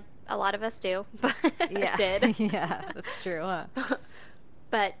 Like a lot of us do. But yeah. did. Yeah, that's true, huh?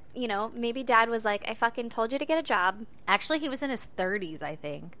 But, you know, maybe Dad was like, I fucking told you to get a job. Actually, he was in his 30s, I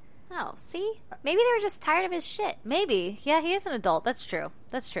think. Oh, see? Maybe they were just tired of his shit. Maybe. Yeah, he is an adult. That's true.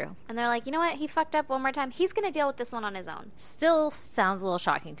 That's true. And they're like, you know what? He fucked up one more time. He's going to deal with this one on his own. Still sounds a little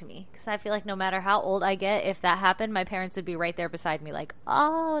shocking to me. Because I feel like no matter how old I get, if that happened, my parents would be right there beside me like,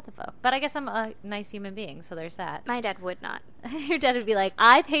 oh, what the fuck? But I guess I'm a nice human being, so there's that. My dad would not. Your dad would be like,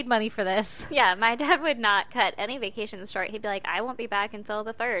 I paid money for this. Yeah, my dad would not cut any vacations short. He'd be like, I won't be back until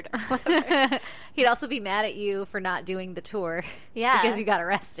the 3rd. He'd also be mad at you for not doing the tour. Yeah. Because you got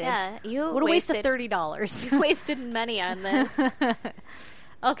arrested. Yeah. You what a waste of $30. You wasted money on this.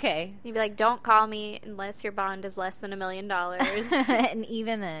 Okay. You'd be like, don't call me unless your bond is less than $1 million. And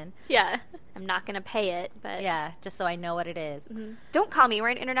even then. Yeah. I'm not going to pay it, but... Yeah, just so I know what it is. Mm-hmm. Don't call me. We're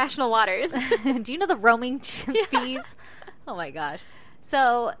in international waters. Do you know the roaming fees? Oh, my gosh.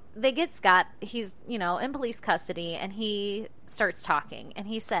 So they get Scott. He's, in police custody, and he starts talking. And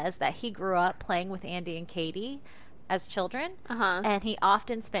he says that he grew up playing with Andy and Katie as children, and he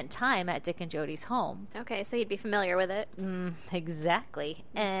often spent time at Dick and Jody's home. Okay, so he'd be familiar with it. Exactly.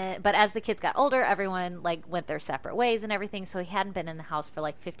 But as the kids got older, everyone went their separate ways and everything, so he hadn't been in the house for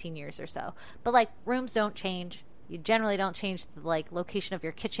 15 years or so. But rooms don't change. You generally don't change the location of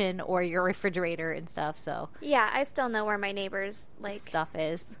your kitchen or your refrigerator and stuff. So yeah, I still know where my neighbors' stuff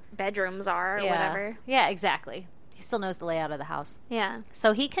is, bedrooms are, or whatever. Yeah, exactly. He still knows the layout of the house. Yeah.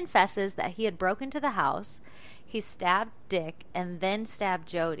 So he confesses that he had broken into the house. He stabbed Dick and then stabbed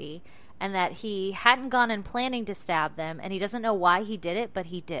Jody, and that he hadn't gone in planning to stab them, and he doesn't know why he did it, but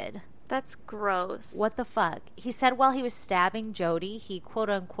he did. That's gross. What the fuck? He said while he was stabbing Jody, he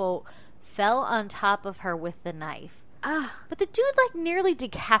quote-unquote fell on top of her with the knife. But the dude nearly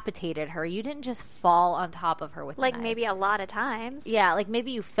decapitated her. You didn't just fall on top of her with the knife. Maybe a lot of times. Yeah,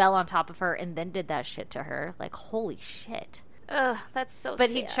 maybe you fell on top of her and then did that shit to her. Holy shit. Ugh, that's so But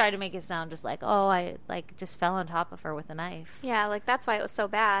sad. he tried to make it sound just I just fell on top of her with a knife. Yeah, that's why it was so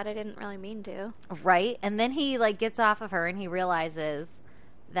bad. I didn't really mean to. Right? And then he gets off of her and he realizes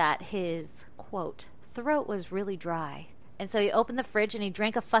that his quote throat was really dry. And so he opened the fridge and he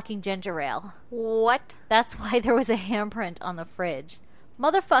drank a fucking ginger ale. What? That's why there was a handprint on the fridge.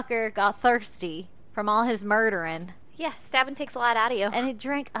 Motherfucker got thirsty from all his murdering. Yeah, stabbing takes a lot out of you. And he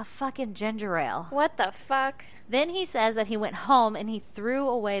drank a fucking ginger ale. What the fuck? Then he says that he went home and he threw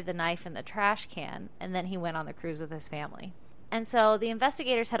away the knife in the trash can, and then he went on the cruise with his family. And so the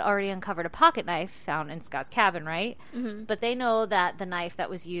investigators had already uncovered a pocket knife found in Scott's cabin, right? Mm-hmm. But they know that the knife that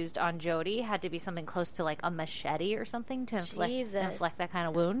was used on Jody had to be something close to a machete or something to inflict that kind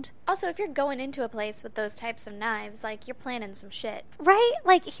of wound. Also, if you're going into a place with those types of knives, you're planning some shit.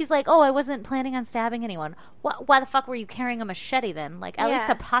 Right? He's oh, I wasn't planning on stabbing anyone. Why the fuck were you carrying a machete then? At least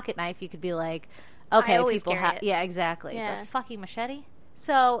a pocket knife you could be okay, people have... Yeah, exactly. Yeah. But fucking machete?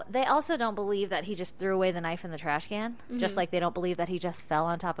 So they also don't believe that he just threw away the knife in the trash can, just like they don't believe that he just fell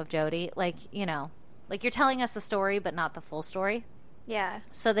on top of Jody. You're telling us a story, but not the full story. Yeah.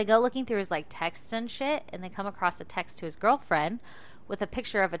 So they go looking through his texts and shit, and they come across a text to his girlfriend with a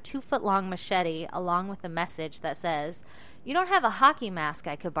picture of a 2-foot-long machete along with a message that says, "You don't have a hockey mask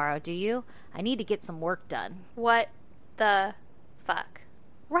I could borrow, do you? I need to get some work done." What the fuck?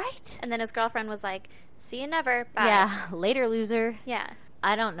 Right? And then his girlfriend was like, "See you never. Bye." Yeah. Later, loser. Yeah.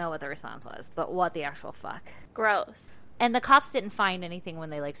 I don't know what the response was, but what the actual fuck. Gross. And the cops didn't find anything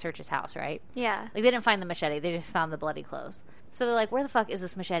when they searched his house, right? Yeah. They didn't find the machete. They just found the bloody clothes. So they're where the fuck is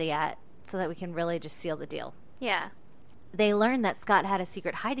this machete at? So that we can really just seal the deal. Yeah. They learned that Scott had a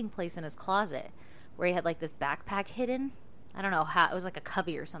secret hiding place in his closet where he had this backpack hidden. I don't know how. It was like a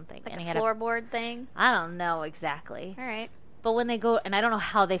cubby or something. Like and a he had floorboard thing? I don't know exactly. All right. But when they go, and I don't know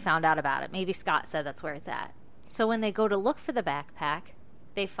how they found out about it. Maybe Scott said that's where it's at. So when they go to look for the backpack,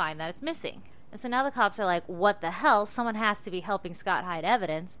 they find that it's missing. And so now the cops are like, what the hell? Someone has to be helping Scott hide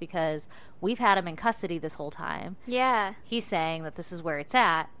evidence because we've had him in custody this whole time. Yeah. He's saying that this is where it's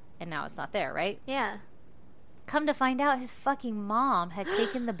at, and now it's not there, right? Yeah. Come to find out, his fucking mom had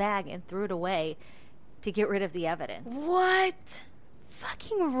taken the bag and threw it away to get rid of the evidence. What?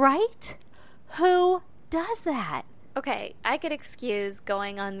 Fucking right? Who does that? Okay, I could excuse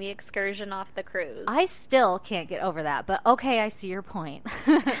going on the excursion off the cruise. I still can't get over that, but okay, I see your point.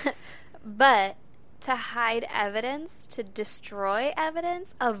 But to hide evidence, to destroy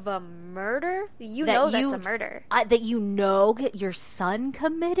evidence of a murder, that's a murder. That you know your son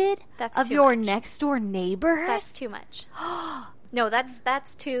committed? That's of too your much. next door neighbor? That's too much. No,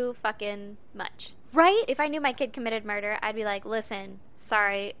 that's too fucking much. Right? If I knew my kid committed murder, I'd be like, listen,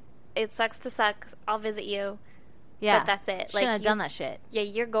 sorry, it sucks to suck. I'll visit you. Yeah. But that's it. Shouldn't have done that shit. Yeah,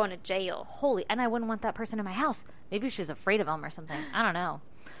 you're going to jail. And I wouldn't want that person in my house. Maybe she was afraid of him or something. I don't know.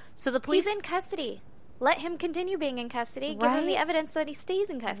 So the police... He's in custody. Let him continue being in custody. Give him the evidence that he stays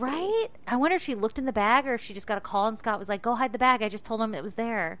in custody. Right? I wonder if she looked in the bag or if she just got a call and Scott was like, go hide the bag. I just told him it was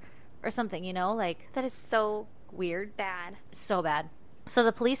there. Or something, like... That is so weird. Bad. So bad. So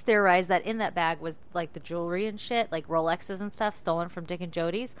the police theorized that in that bag was, like, the jewelry and shit, like Rolexes and stuff stolen from Dick and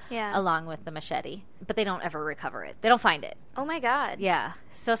Jody's, along with the machete. But they don't ever recover it. They don't find it. Oh, my God. Yeah.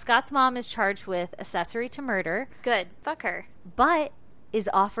 So Scott's mom is charged with accessory to murder. Good. Fuck her. But is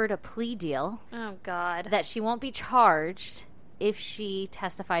offered a plea deal. Oh, God. That she won't be charged if she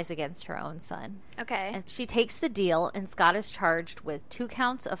testifies against her own son. Okay. And she takes the deal, and Scott is charged with 2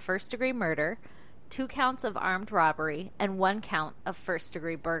 counts of first-degree murder, 2 counts of armed robbery, and 1 count of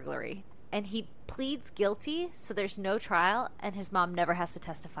first-degree burglary. And he pleads guilty, so there's no trial, and his mom never has to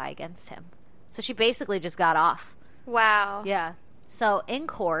testify against him. So she basically just got off. Wow. Yeah. So in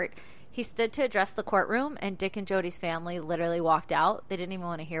court, he stood to address the courtroom, and Dick and Jody's family literally walked out. They didn't even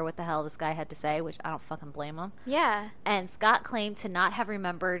want to hear what the hell this guy had to say, which I don't fucking blame him. Yeah. And Scott claimed to not have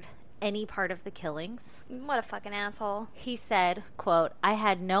remembered any part of the killings. What a fucking asshole. He said, quote, I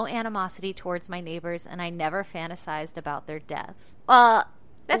had no animosity towards my neighbors and I never fantasized about their deaths. That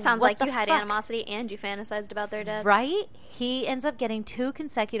sounds like you had animosity and you fantasized about their deaths. Right? He ends up getting 2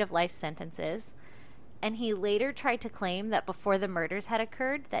 consecutive life sentences. And he later tried to claim that before the murders had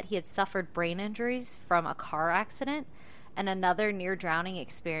occurred, that he had suffered brain injuries from a car accident and another near-drowning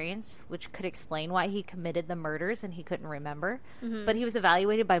experience, which could explain why he committed the murders and he couldn't remember. Mm-hmm. But he was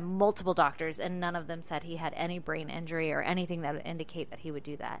evaluated by multiple doctors, and none of them said he had any brain injury or anything that would indicate that he would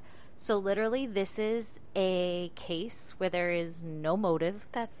do that. So literally, this is a case where there is no motive.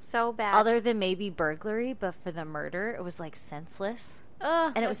 That's so bad. Other than maybe burglary, but for the murder, it was, like, senseless.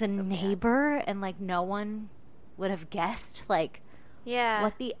 Ugh, and it was a neighbor, and, like, no one would have guessed, like,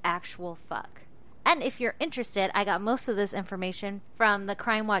 what the actual fuck. And if you're interested, I got most of this information from the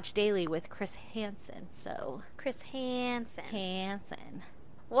Crime Watch Daily with Chris Hansen. So Chris Hansen.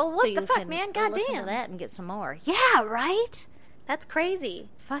 Well, what the fuck, man? Goddamn. Listen to that and get some more. Yeah, right? That's crazy.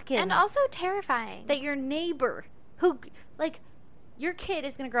 Fucking. And also terrifying. That your neighbor, who, like, your kid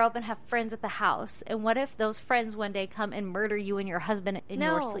is going to grow up and have friends at the house. And what if those friends one day come and murder you and your husband in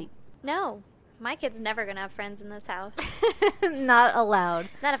your sleep? No. My kid's never going to have friends in this house. Not allowed.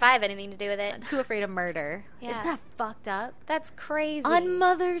 Not if I have anything to do with it. I'm too afraid of murder. Yeah. Isn't that fucked up? That's crazy. On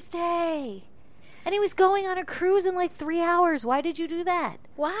Mother's Day. And he was going on a cruise in like 3 hours. Why did you do that?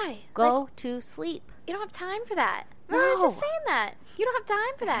 Why? Go to sleep. You don't have time for that. No. I was just saying that. You don't have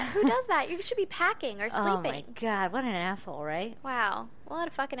time for that. Who does that? You should be packing or sleeping. Oh my God. What an asshole, right? Wow. What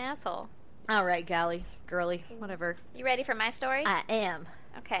a fucking asshole. All right, galley, girly, whatever. You ready for my story? I am.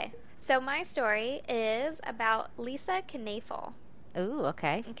 Okay. So my story is about Lisa Knafel. Ooh,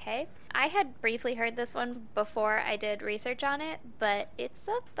 okay. Okay. I had briefly heard this one before I did research on it, but it's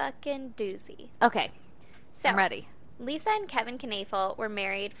a fucking doozy. Okay. So, I'm ready. Lisa and Kevin Knafel were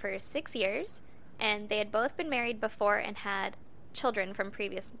married for 6 years, and they had both been married before and had children from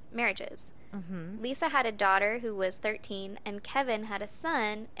previous marriages. Mm-hmm. Lisa had a daughter who was 13, and Kevin had a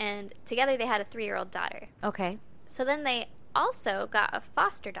son, and together they had a 3-year-old daughter. Okay. So then they also got a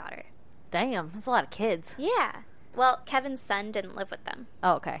foster daughter. Damn, that's a lot of kids. Yeah. Well, Kevin's son didn't live with them.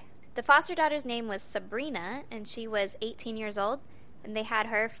 Oh, okay. The foster daughter's name was Sabrina, and she was 18 years old, and they had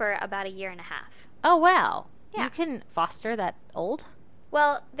her for about 1.5 years. Oh, wow. Yeah. You can foster that old?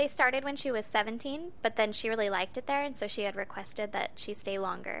 Well, they started when she was 17, but then she really liked it there, and so she had requested that she stay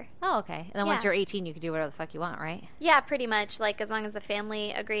longer. Oh, okay. And then once you're 18, you can do whatever the fuck you want, right? Yeah, pretty much. Like, as long as the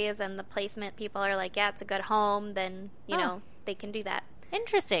family agrees and the placement people are like, yeah, it's a good home, then, you know, they can do that.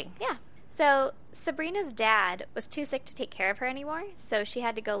 Interesting. Yeah. So, Sabrina's dad was too sick to take care of her anymore, so she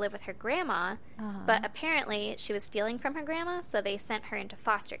had to go live with her grandma, but apparently she was stealing from her grandma, so they sent her into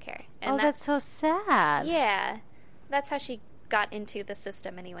foster care. And that's so sad. Yeah. That's how she got into the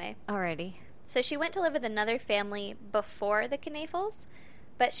system anyway. Alrighty. So she went to live with another family before the Knafels,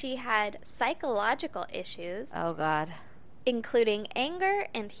 but she had psychological issues. Oh, God. Including anger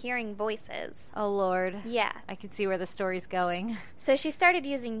and hearing voices. Oh, Lord. Yeah. I can see where the story's going. So she started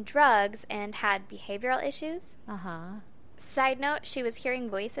using drugs and had behavioral issues. Uh-huh. Side note, she was hearing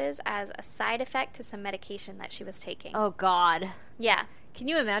voices as a side effect to some medication that she was taking. Oh, God. Yeah. Can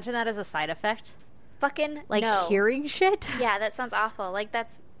you imagine that as a side effect? Fucking like no. Hearing shit? Yeah, that sounds awful. Like,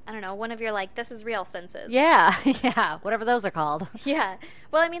 that's, I don't know, one of your, like, this is real senses. Yeah, yeah, whatever those are called. Yeah.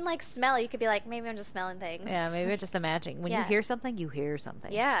 Well, I mean, like, smell, you could be like, maybe I'm just smelling things. Yeah, maybe it's just imagining. When you hear something, you hear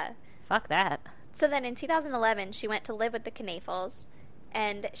something. Yeah. Fuck that. So then in 2011, she went to live with the Knafels,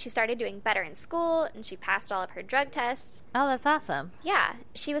 and she started doing better in school, and she passed all of her drug tests. Oh, that's awesome. Yeah.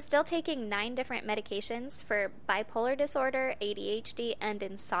 She was still taking 9 different medications for bipolar disorder, ADHD, and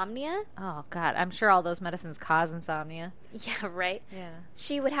insomnia. Oh, God. I'm sure all those medicines cause insomnia. Yeah, right? Yeah.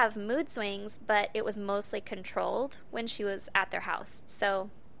 She would have mood swings, but it was mostly controlled when she was at their house. So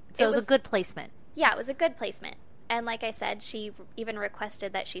it was a good placement. Yeah, it was a good placement. And like I said, she even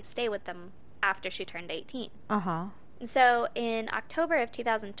requested that she stay with them after she turned 18. Uh-huh. So, in October of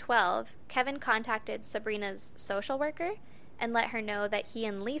 2012, Kevin contacted Sabrina's social worker and let her know that he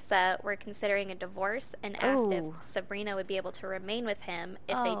and Lisa were considering a divorce and asked if Sabrina would be able to remain with him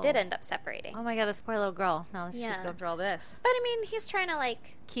if they did end up separating. Oh my God, this poor little girl. Now she's just going through all this. But, I mean, he's trying to,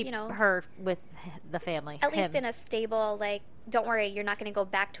 like, keep her with the family. At least in a stable, like, don't worry, you're not going to go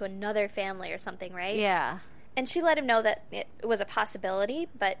back to another family or something, right? Yeah. And she let him know that it was a possibility,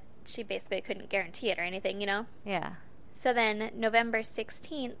 but she basically couldn't guarantee it or anything, you know? Yeah. So then, November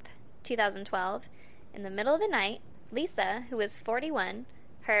 16th, 2012, in the middle of the night, Lisa, who was 41,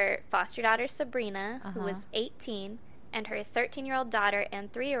 her foster daughter Sabrina, who was 18, and her 13-year-old daughter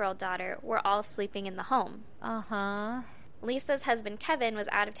and 3-year-old daughter were all sleeping in the home. Uh-huh. Lisa's husband, Kevin, was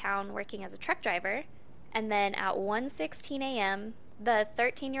out of town working as a truck driver, and then at 1:16 a.m., the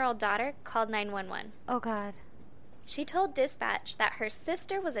 13-year-old daughter called 911. Oh, God. She told dispatch that her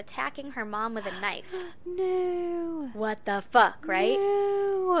sister was attacking her mom with a knife. No. What the fuck, right?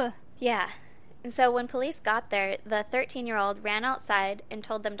 No. Yeah. And so when police got there, the 13-year-old ran outside and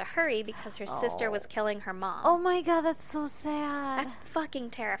told them to hurry because her sister was killing her mom. Oh my God, that's so sad. That's fucking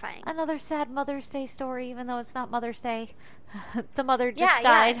terrifying. Another sad Mother's Day story, even though it's not Mother's Day. The mother just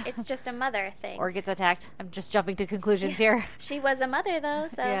died. Yeah, it's just a mother thing. Or gets attacked. I'm just jumping to conclusions here. She was a mother, though,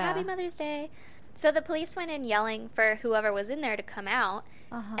 so happy Mother's Day. So the police went in yelling for whoever was in there to come out,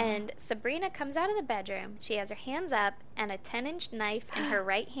 and Sabrina comes out of the bedroom. She has her hands up and a 10-inch knife in her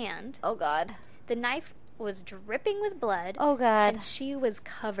right hand. Oh, God. The knife was dripping with blood. Oh, God. And she was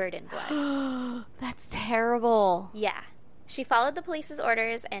covered in blood. That's terrible. Yeah. She followed the police's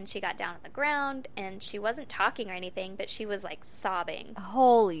orders, and she got down on the ground, and she wasn't talking or anything, but she was, like, sobbing.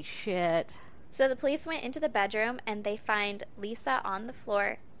 Holy shit. So the police went into the bedroom, and they find Lisa on the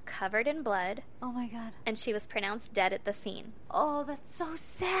floor, covered in blood. Oh, my God. And she was pronounced dead at the scene. Oh, that's so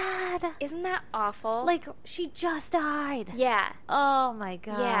sad. Isn't that awful? Like, she just died. Yeah. Oh, my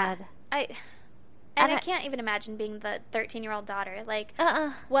God. Yeah. I can't even imagine being the 13-year-old daughter. Like,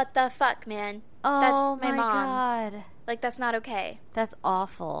 what the fuck, man? Oh, that's my mom. God. Like, that's not okay. That's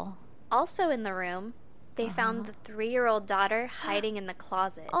awful. Also in the room, they found the 3-year-old daughter hiding in the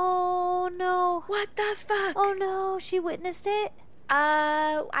closet. Oh, no. What the fuck? Oh, no. She witnessed it?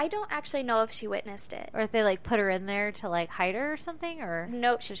 I don't actually know if she witnessed it. Or if they, like, put her in there to, like, hide her or something? Or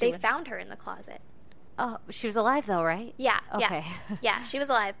no, they found her in the closet. Oh, she was alive, though, right? Yeah. Okay. Yeah, she was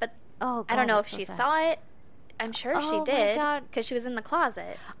alive, but God, I don't know if she saw it. I'm sure she did, because she was in the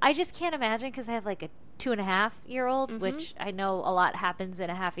closet. I just can't imagine, because I have, like, a 2.5-year-old, which I know a lot happens in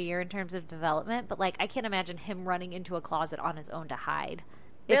a half a year in terms of development, but, like, I can't imagine him running into a closet on his own to hide.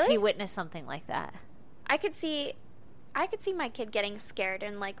 Really? If he witnessed something like that. I could see my kid getting scared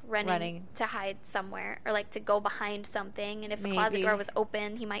and, like, running to hide somewhere, or, like, to go behind something, and if the closet door was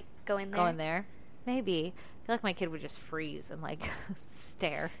open, he might go in there. Maybe. I feel like my kid would just freeze and, like,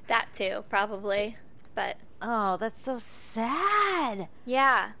 stare. That, too, probably. But... Oh, that's so sad.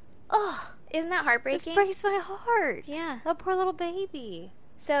 Yeah. Oh. Isn't that heartbreaking? This breaks my heart. Yeah. That poor little baby.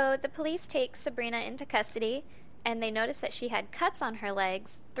 So, the police take Sabrina into custody, and they noticed that she had cuts on her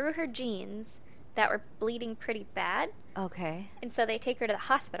legs through her jeans that were bleeding pretty bad. Okay. And so they take her to the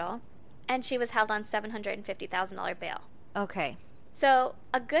hospital, and she was held on $750,000 bail. Okay. So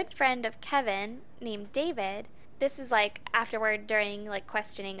a good friend of Kevin named David, this is like afterward during like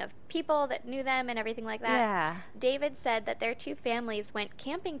questioning of people that knew them and everything like that. Yeah. David said that their two families went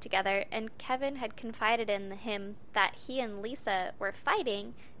camping together, and Kevin had confided in him that he and Lisa were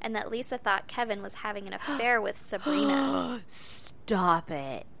fighting, and that Lisa thought Kevin was having an affair with Sabrina. Stop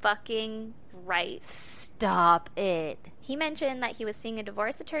it. Fucking right. Stop it. He mentioned that he was seeing a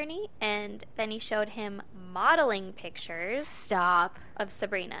divorce attorney, and then he showed him modeling pictures. Stop. Of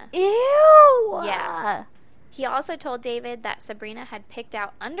Sabrina. Ew. Yeah. He also told David that Sabrina had picked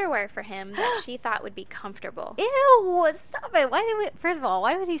out underwear for him that she thought would be comfortable. Ew, stop it. First of all,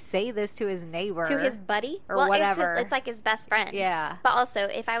 why would he say this to his neighbor? To his buddy? Or whatever. It's like his best friend. Yeah. But also,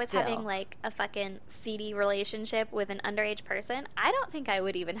 if I was having like a fucking seedy relationship with an underage person, I don't think I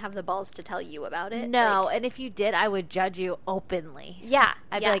would even have the balls to tell you about it. No, like, and if you did, I would judge you openly. Yeah.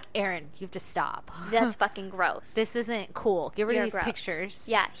 I'd be like, Aaron, you have to stop. That's fucking gross. This isn't cool. Get rid of these gross. pictures.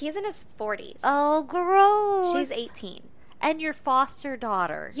 Yeah, he's in his 40s. Oh, gross. She's 18. And your foster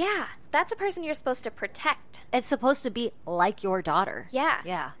daughter. Yeah, that's a person you're supposed to protect. It's supposed to be like your daughter. Yeah.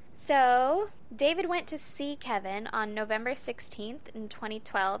 Yeah. So, David went to see Kevin on November 16th in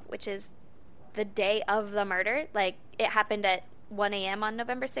 2012, which is the day of the murder. Like, it happened at 1 a.m. on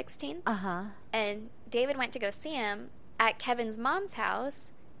November 16th. Uh-huh. And David went to go see him at Kevin's mom's house.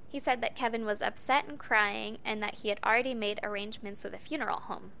 He said that Kevin was upset and crying, and that he had already made arrangements with a funeral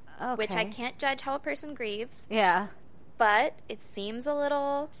home. Okay. Which I can't judge how a person grieves. Yeah. But it seems a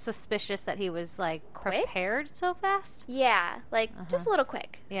little suspicious that he was like quick? Prepared so fast. Yeah, like just a little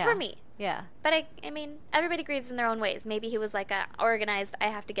quick for me. Yeah. But I mean, everybody grieves in their own ways. Maybe he was like a organized, I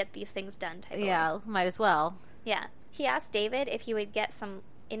have to get these things done type of way. Might as well. Yeah. He asked David if he would get some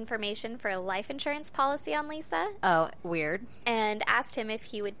information for a life insurance policy on Lisa. Oh, weird. And asked him if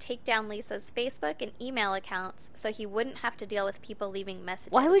he would take down Lisa's Facebook and email accounts so he wouldn't have to deal with people leaving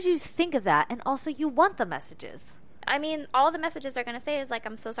messages. Why would you think of that? And also, you want the messages. I mean, all the messages are going to say is like,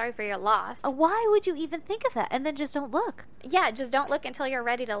 I'm so sorry for your loss. Why would you even think of that? And then just don't look. Yeah, just don't look until you're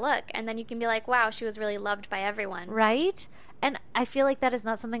ready to look. And then you can be like, wow, she was really loved by everyone. Right? And I feel like that is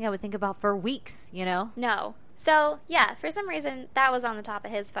not something I would think about for weeks, you know? No. So, yeah, for some reason, that was on the top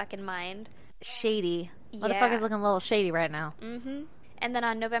of his fucking mind. Shady. Yeah. Motherfucker's looking a little shady right now. Mm-hmm. And then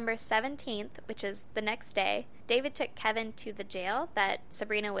on November 17th, which is the next day, David took Kevin to the jail that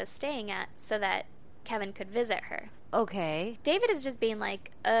Sabrina was staying at so that Kevin could visit her. Okay. David is just being like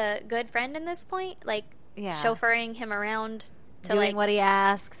a good friend in this point, like chauffeuring him around to doing like what he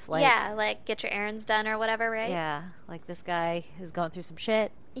asks. Like, yeah, like get your errands done or whatever, right? Yeah, like this guy is going through some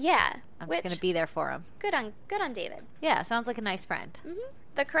shit. Yeah, I'm just gonna be there for him. Good on David. Yeah, sounds like a nice friend. Mm-hmm.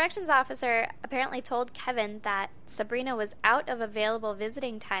 The corrections officer apparently told Kevin that Sabrina was out of available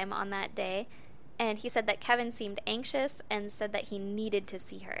visiting time on that day, and he said that Kevin seemed anxious and said that he needed to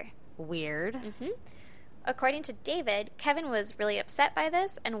see her. Weird. Mm-hmm. According to David, Kevin was really upset by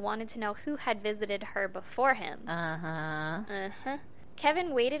this and wanted to know who had visited her before him. Uh-huh.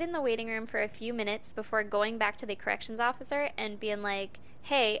 Kevin waited in the waiting room for a few minutes before going back to the corrections officer and being like,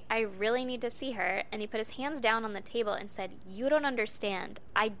 hey, I really need to see her. And he put his hands down on the table and said, you don't understand.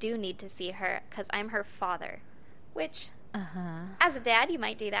 I do need to see her because I'm her father. Which, as a dad, you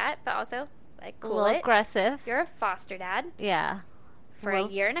might do that, but also, like, cool a little aggressive. You're a foster dad. Yeah. For a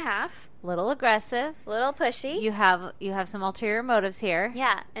year and a half. Little aggressive. Little pushy. You have some ulterior motives here.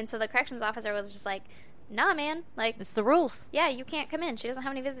 Yeah. And so the corrections officer was just like, nah, man. Like, it's the rules. Yeah, you can't come in. She doesn't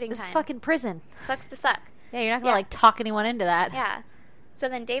have any visiting time. It's fucking prison. Sucks to suck. Yeah, you're not going to, like, talk anyone into that. Yeah. So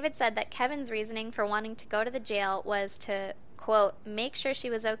then David said that Kevin's reasoning for wanting to go to the jail was to, quote, make sure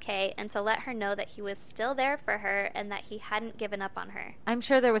she was okay and to let her know that he was still there for her and that he hadn't given up on her. I'm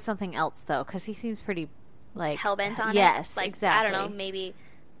sure there was something else, though, because he seems pretty, like... hell-bent on it? Yes, like, exactly. I don't know, maybe...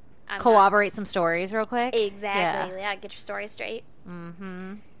 corroborate some stories real quick? Exactly. Yeah, get your story straight.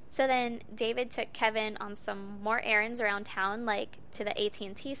 Mm-hmm. So then David took Kevin on some more errands around town, like to the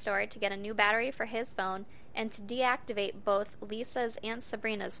AT&T store to get a new battery for his phone and to deactivate both Lisa's and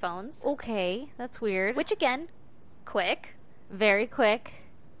Sabrina's phones. Okay, that's weird. Which, again, quick. Very quick.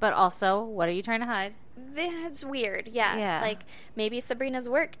 But also, what are you trying to hide? That's weird, yeah. Like, maybe Sabrina's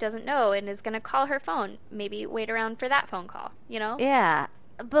work doesn't know and is going to call her phone. Maybe wait around for that phone call, you know? Yeah.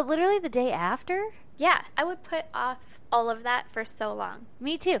 But literally the day after? Yeah, I would put off all of that for so long.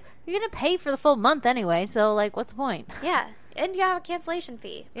 Me too. You're going to pay for the full month anyway, so, like, what's the point? Yeah, and you have a cancellation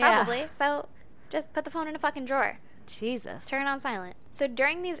fee, probably. Yeah. So just put the phone in a fucking drawer. Jesus. Turn on silent. So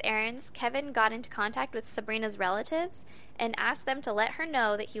during these errands, Kevin got into contact with Sabrina's relatives and asked them to let her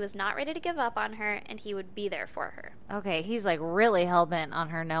know that he was not ready to give up on her and he would be there for her. Okay, he's like really hell-bent on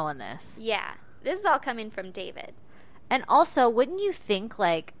her knowing this. Yeah. This is all coming from David. And also, wouldn't you think,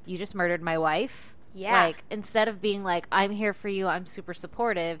 like, you just murdered my wife? Yeah. Like, instead of being like, I'm here for you, I'm super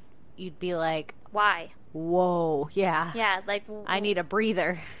supportive, you'd be like, why? Whoa, yeah. Yeah, like... I need a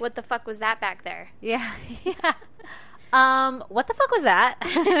breather. What the fuck was that back there? Yeah, yeah. What the fuck was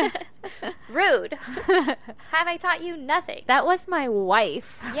that? Rude. Have I taught you nothing? That was my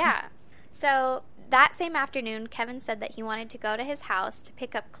wife. Yeah. So... that same afternoon, Kevin said that he wanted to go to his house to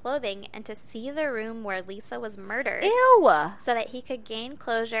pick up clothing and to see the room where Lisa was murdered. Ew! So that he could gain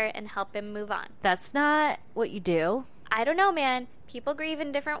closure and help him move on. That's not what you do. I don't know, man. People grieve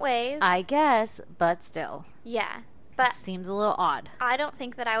in different ways. I guess, but still. Yeah. But it seems a little odd. I don't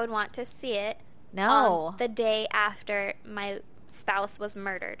think that I would want to see it on the day after my spouse was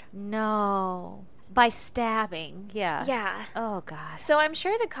murdered. No. By stabbing, yeah. Yeah. Oh, God. So I'm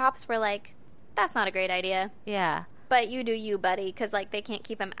sure the cops were like, that's not a great idea. Yeah. But you do you, buddy, because, like, they can't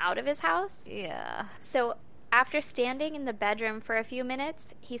keep him out of his house. Yeah. So after standing in the bedroom for a few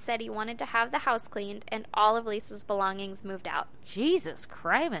minutes, he said he wanted to have the house cleaned and all of Lisa's belongings moved out. Jesus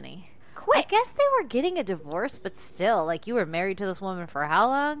criminy. Quick. I guess they were getting a divorce, but still, like, you were married to this woman for how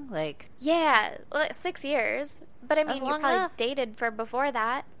long? Like... Yeah, 6 years. But, I mean, you probably enough. dated for before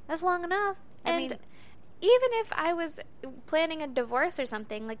that. That's long enough. And... I mean... even if I was planning a divorce or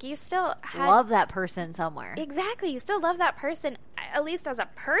something, like, you still had... love that person somewhere. Exactly. You still love that person, at least as a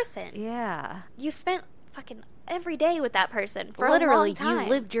person. Yeah. You spent fucking every day with that person for literally, a long time. you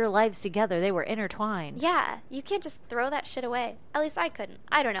lived your lives together. They were intertwined. Yeah. You can't just throw that shit away. At least I couldn't.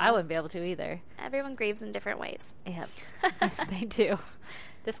 I don't know. I wouldn't be able to either. Everyone grieves in different ways. Yep. Yes, they do.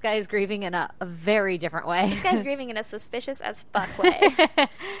 This guy is grieving in a very different way. This guy's grieving in a suspicious as fuck way.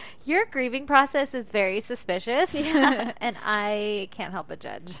 Your grieving process is very suspicious. Yeah. And I can't help but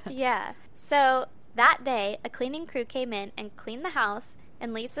judge. Yeah. So that day, a cleaning crew came in and cleaned the house,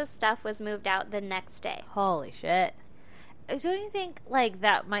 and Lisa's stuff was moved out the next day. Holy shit. Don't you think, like,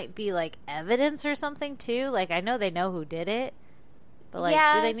 that might be, like, evidence or something, too? Like, I know they know who did it. But,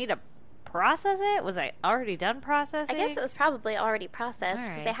 like, do they need to process it? Was I already done processing? I guess it was probably already processed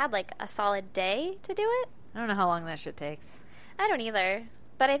because they had like a solid day to do it. I don't know how long that shit takes. I don't either.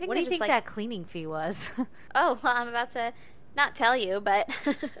 But I think what do you think that cleaning fee was? Oh, well, I'm about to not tell you, but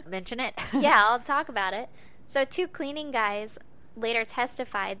mention it. Yeah, I'll talk about it. So 2 cleaning guys later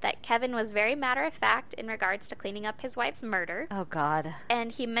testified that Kevin was very matter-of-fact in regards to cleaning up his wife's murder. Oh, God.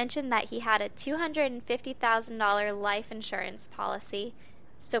 And he mentioned that he had a $250,000 life insurance policy,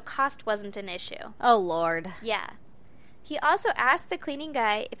 so cost wasn't an issue. Oh, Lord. Yeah. He also asked the cleaning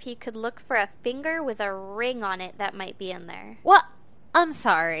guy if he could look for a finger with a ring on it that might be in there. What? I'm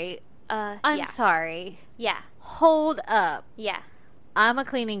sorry. I'm sorry. Yeah. Hold up. Yeah. I'm a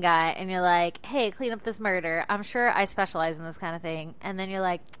cleaning guy, and you're like, hey, clean up this murder. I'm sure I specialize in this kind of thing. And then you're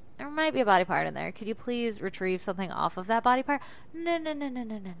like, there might be a body part in there. Could you please retrieve something off of that body part? No.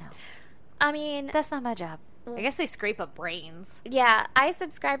 I mean... that's not my job. I guess they scrape up brains. Yeah, I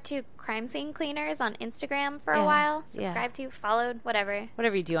subscribed to crime scene cleaners on Instagram for a while. Subscribed to, followed, whatever.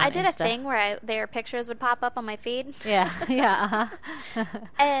 Whatever you do on I did Insta. a thing where their pictures would pop up on my feed. Yeah, uh-huh.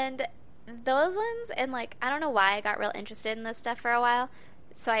 And those ones, and like, I don't know why I got real interested in this stuff for a while.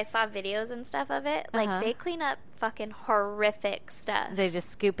 So I saw videos and stuff of it. Like, they clean up fucking horrific stuff. They just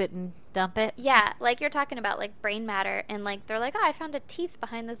scoop it and dump it? Yeah, like you're talking about, like, brain matter. And, like, they're like, oh, I found a teeth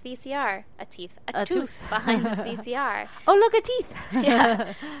behind this VCR. A tooth behind this VCR. Oh, look, a teeth.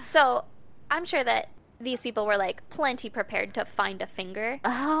 Yeah. So I'm sure that these people were, like, plenty prepared to find a finger.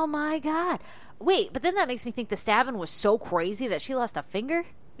 Oh, my God. Wait, but then that makes me think the stabbing was so crazy that she lost a finger?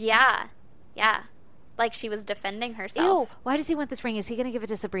 Yeah. Yeah. Like she was defending herself. Ew, why does he want this ring? Is he going to give it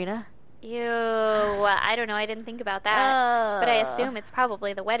to Sabrina? Ew, I don't know. I didn't think about that. But I assume it's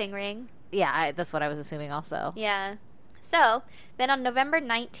probably the wedding ring. Yeah, that's what I was assuming also. Yeah. So, then on November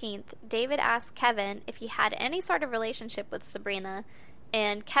 19th, David asked Kevin if he had any sort of relationship with Sabrina,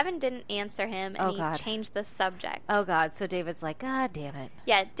 and Kevin didn't answer him, and he changed the subject. Oh, God. So David's like, God damn it.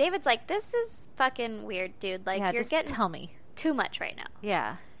 Yeah, David's like, this is fucking weird, dude. Like, you're just getting tell me. too much right now.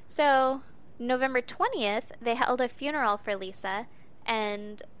 Yeah. So, November 20th, they held a funeral for Lisa,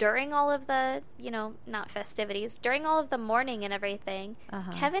 and during all of the, not festivities, during all of the mourning and everything,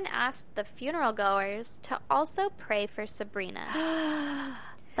 Kevin asked the funeral goers to also pray for Sabrina.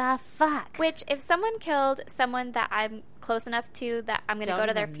 The fuck? Which, if someone killed someone that I'm close enough to that I'm going to go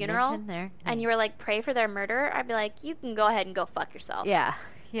to their funeral, and you were like, pray for their murderer, I'd be like, you can go ahead and go fuck yourself. Yeah.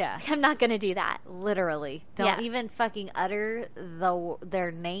 Yeah. I'm not going to do that. Literally. Don't even fucking utter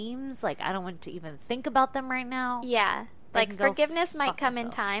their names. Like, I don't want to even think about them right now. Yeah. Like, forgiveness might come in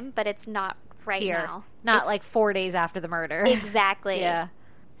time, but it's not right now. Not like 4 days after the murder. Exactly. Yeah.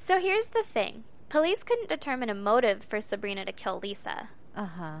 So here's the thing. Police couldn't determine a motive for Sabrina to kill Lisa.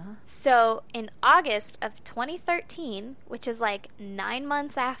 Uh-huh. So in August of 2013, which is like 9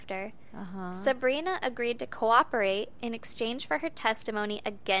 months after, Sabrina agreed to cooperate in exchange for her testimony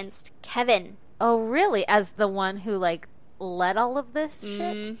against Kevin. Oh, really? As the one who, like, led all of this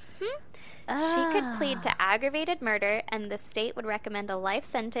shit? She could plead to aggravated murder, and the state would recommend a life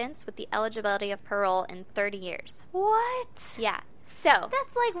sentence with the eligibility of parole in 30 years. What? Yeah. So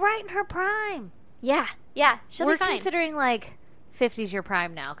that's like right in her prime. Yeah. She'll be fine. We're considering, like, 50's your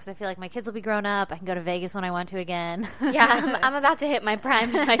prime now, because I feel like my kids will be grown up. I can go to Vegas when I want to again. Yeah, I'm about to hit my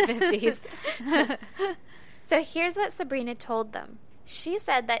prime in my 50s. So here's what Sabrina told them. She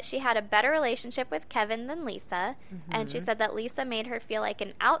said that she had a better relationship with Kevin than Lisa, and she said that Lisa made her feel like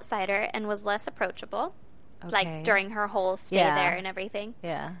an outsider and was less approachable, like during her whole stay there and everything.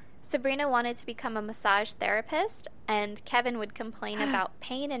 Yeah. Sabrina wanted to become a massage therapist, and Kevin would complain about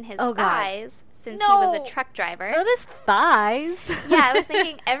pain in his thighs since he was a truck driver. Not his thighs. Yeah, I was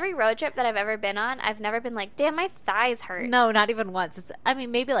thinking every road trip that I've ever been on, I've never been like, damn, my thighs hurt. No, not even once.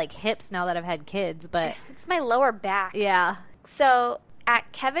 Maybe like hips now that I've had kids, but... It's my lower back. Yeah. So,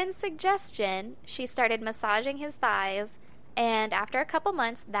 at Kevin's suggestion, she started massaging his thighs, and after a couple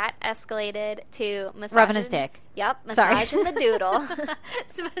months, that escalated to massaging... Rubbing his dick. Yep, massaging the doodle.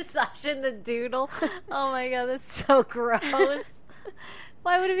 It's massaging the doodle. Oh my god, that's so gross.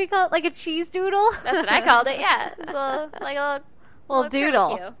 Why would it be called like a cheese doodle? That's what I called it, yeah. It's a little doodle.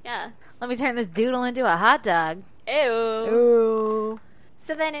 curlicue. Yeah. Let me turn this doodle into a hot dog. Ew. Ooh.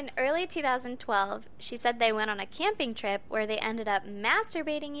 So then in early 2012, she said they went on a camping trip where they ended up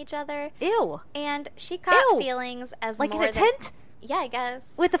masturbating each other. Ew. And she caught feelings as like more in a tent? Yeah, I guess.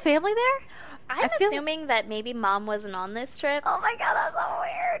 With the family there? I'm assuming that maybe mom wasn't on this trip. Oh my god, that's so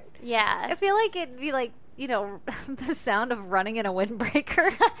weird. Yeah. I feel like it'd be like, you know, the sound of running in a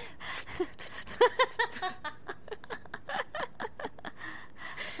windbreaker.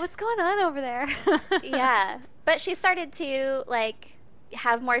 What's going on over there? Yeah. But she started to, like,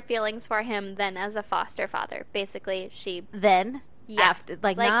 have more feelings for him than as a foster father. Basically, she... Then? Yeah. After,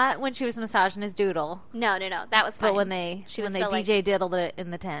 like not when she was massaging his doodle. No. That was fine. But when they DJ diddled it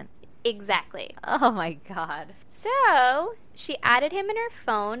in the tent. Exactly. Oh my god. So, she added him in her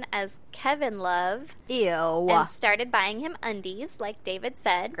phone as Kevin Love. Ew. And started buying him undies, like David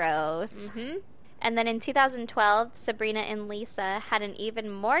said. Gross. Mm-hmm. And then in 2012, Sabrina and Lisa had an even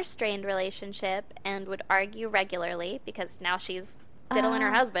more strained relationship and would argue regularly because now she's diddling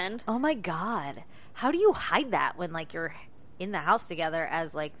her husband. Oh my god. How do you hide that when, like, you're in the house together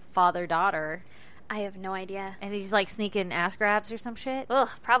as, like, father-daughter? I have no idea. And he's, like, sneaking ass grabs or some shit? Ugh,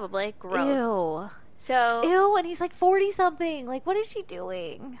 probably. Gross. Ew. So... Ew, and he's, like, 40-something. Like, what is she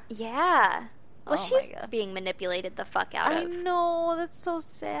doing? Yeah. Well, oh she's being manipulated the fuck out of. I know. That's so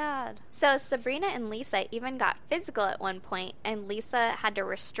sad. So Sabrina and Lisa even got physical at one point, and Lisa had to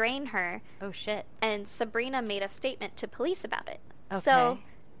restrain her. Oh, shit. And Sabrina made a statement to police about it. Okay. So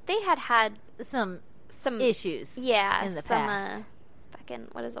they had some issues in the past. Fucking,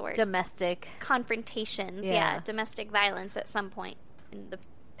 what is the word? Domestic. Confrontations. Yeah, domestic violence at some point in the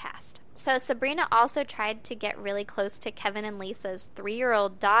past. So Sabrina also tried to get really close to Kevin and Lisa's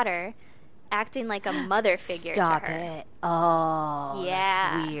 3-year-old daughter, acting like a mother figure to her. Stop it. Oh,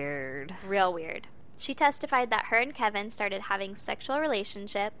 yeah. That's weird. Real weird. She testified that her and Kevin started having sexual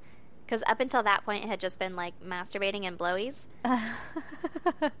relationship because up until that point it had just been like masturbating and blowies.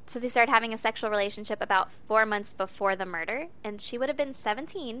 So they started having a sexual relationship about 4 months before the murder, and she would have been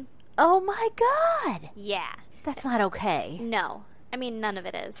 17. Oh my god. Yeah. That's not okay. No. I mean, none of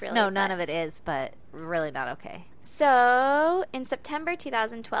it is, really. No, none of it is, but really not okay. So, in September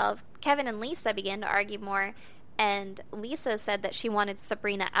 2012, Kevin and Lisa began to argue more, and Lisa said that she wanted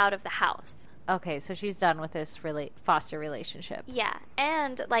Sabrina out of the house. Okay, so she's done with this foster relationship. Yeah,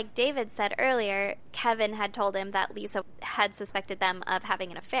 and like David said earlier, Kevin had told him that Lisa had suspected them of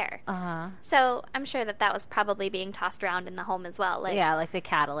having an affair. Uh-huh. So, I'm sure that was probably being tossed around in the home as well. Like, yeah, like the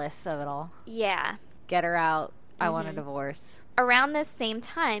catalyst of it all. Yeah. Get her out. I want a divorce. Around this same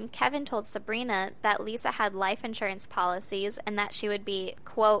time, Kevin told Sabrina that Lisa had life insurance policies and that she would be,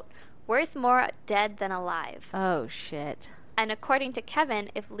 quote, worth more dead than alive. Oh, shit. And according to Kevin,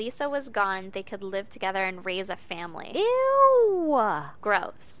 if Lisa was gone, they could live together and raise a family. Ew!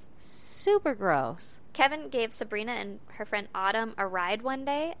 Gross. Super gross. Kevin gave Sabrina and her friend Autumn a ride one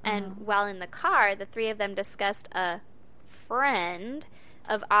day, and while in the car, the three of them discussed a friend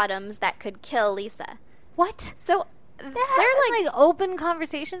of Autumn's that could kill Lisa. What? So they're like open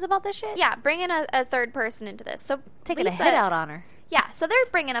conversations about this shit? Yeah, bringing a third person into this. So taking Lisa, a hit out on her. Yeah, so they're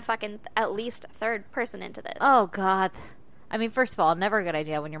bringing a fucking at least third person into this. Oh, God. I mean, first of all, never a good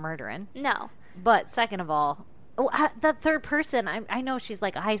idea when you're murdering. No. But second of all, that third person, I know she's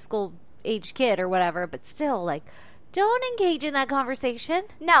like a high school age kid or whatever, but still, like, don't engage in that conversation.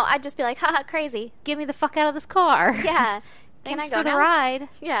 No, I'd just be like, haha, crazy. Get me the fuck out of this car. Yeah. Thanks Can I go for the now? ride.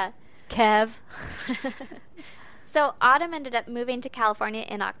 Yeah. Kev. So Autumn ended up moving to California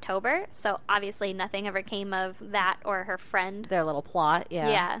in October, so obviously nothing ever came of that or her friend. Their little plot, yeah.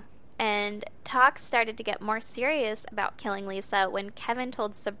 Yeah. And talks started to get more serious about killing Lisa when Kevin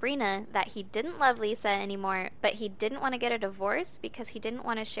told Sabrina that he didn't love Lisa anymore, but he didn't want to get a divorce because he didn't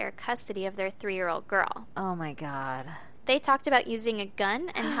want to share custody of their 3-year-old girl. Oh, my God. They talked about using a gun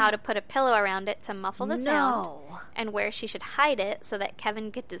and how to put a pillow around it to muffle the sound, and where she should hide it so that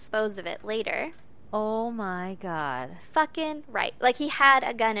Kevin could dispose of it later. Oh, my God. Fucking right. Like, he had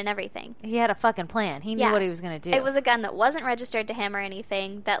a gun and everything. He had a fucking plan. He knew what he was going to do. It was a gun that wasn't registered to him or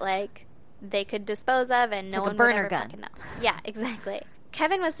anything that, like, they could dispose of and it's no like one a burner would ever gun. fucking know. Yeah, exactly.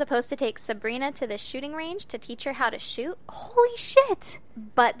 Kevin was supposed to take Sabrina to the shooting range to teach her how to shoot. Holy shit.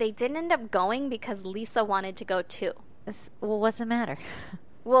 But they didn't end up going because Lisa wanted to go too. Well, what's the matter?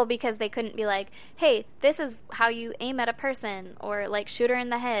 Well, because they couldn't be like, hey, this is how you aim at a person, or, like, shoot her in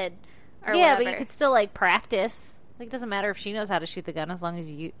the head. Or yeah, whatever. but you could still like practice. Like, it doesn't matter if she knows how to shoot the gun as long as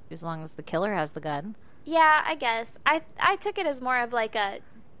the killer has the gun. Yeah, I guess. I took it as more of like a,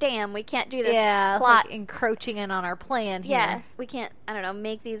 damn, we can't do this plot. Like encroaching in on our plan here. Yeah, we can't, I don't know,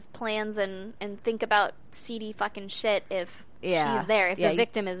 make these plans and think about seedy fucking shit if she's there, if the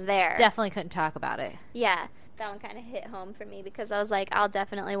victim is there. Definitely couldn't talk about it. Yeah. That one kind of hit home for me because I was like, I'll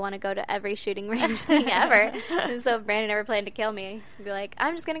definitely want to go to every shooting range thing ever. And so if Brandon ever planned to kill me, he'd be like,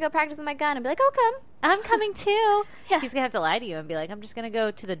 I'm just going to go practice with my gun. And be like, oh, come. I'm coming too. Yeah. He's going to have to lie to you and be like, I'm just going to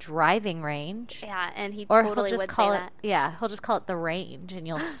go to the driving range. Yeah, and he or totally he'll just would call say it, that. Yeah, he'll just call it the range, and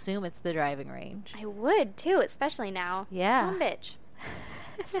you'll assume it's the driving range. I would, too, especially now. Yeah. Son of a bitch.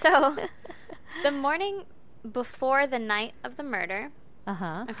 So, the morning before the night of the murder.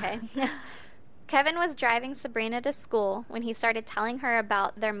 Uh-huh. Okay. Kevin was driving Sabrina to school when he started telling her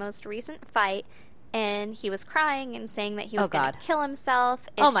about their most recent fight, and he was crying and saying that he was going to kill himself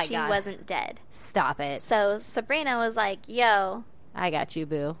if she wasn't dead. Stop it. So Sabrina was like, yo. I got you,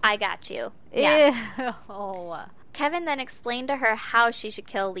 boo. I got you. Yeah. Ew. Kevin then explained to her how she should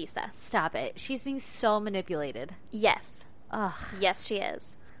kill Lisa. Stop it. She's being so manipulated. Yes. Ugh. Yes, she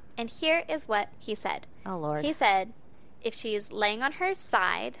is. And here is what he said. Oh, Lord. He said, if she's laying on her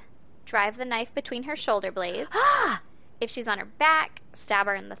side, drive the knife between her shoulder blades. If she's on her back, stab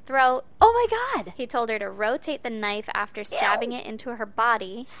her in the throat. Oh, my God. He told her to rotate the knife after stabbing it into her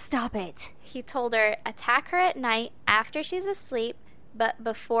body. Stop it. He told her, attack her at night after she's asleep, but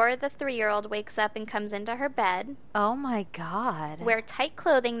before the 3-year-old wakes up and comes into her bed. Oh, my God. Wear tight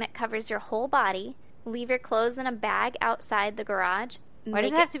clothing that covers your whole body. Leave your clothes in a bag outside the garage. Why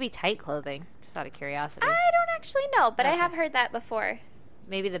does it have to be tight clothing? Just out of curiosity. I don't actually know, but I have heard that before.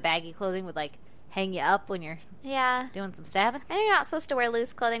 Maybe the baggy clothing would, like, hang you up when you're doing some stabbing? And you're not supposed to wear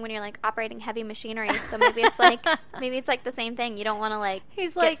loose clothing when you're, like, operating heavy machinery, so maybe it's like the same thing. You don't want to, like,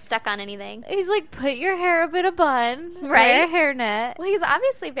 get stuck on anything. He's like, put your hair up in a bun. Right? Wear a hairnet. Well, he's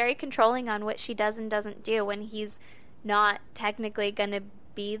obviously very controlling on what she does and doesn't do when he's not technically going to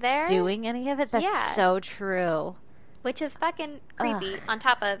be there. Doing any of it? That's so true. Which is fucking creepy, on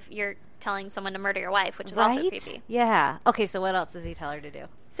top of you're telling someone to murder your wife, which is also creepy. Yeah. Okay, so what else does he tell her to do?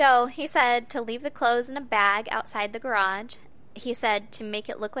 So he said to leave the clothes in a bag outside the garage. He said to make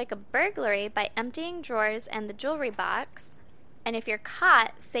it look like a burglary by emptying drawers and the jewelry box. And if you're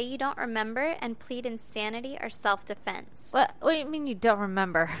caught, say you don't remember and plead insanity or self-defense. What do you mean you don't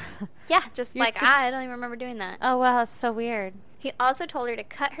remember? Yeah, I don't even remember doing that. Oh, wow, that's so weird. He also told her to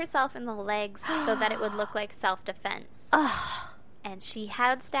cut herself in the legs so that it would look like self-defense. And she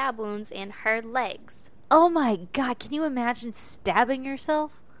had stab wounds in her legs. Oh, my God. Can you imagine stabbing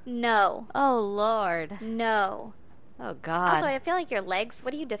yourself? No. Oh, Lord. No. Oh, God. Also, I feel like your legs,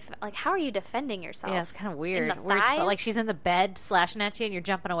 what do you how are you defending yourself? Yeah, it's kind of weird. In the thighs? Like she's in the bed slashing at you and you're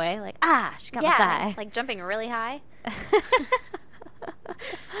jumping away. Like, she got my thigh. Like jumping really high.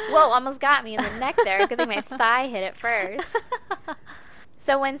 Whoa, almost got me in the neck there. Good thing my thigh hit it first.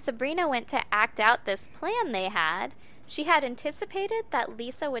 So when Sabrina went to act out this plan they had, she had anticipated that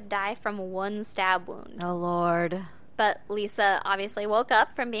Lisa would die from one stab wound. Oh, Lord. But Lisa obviously woke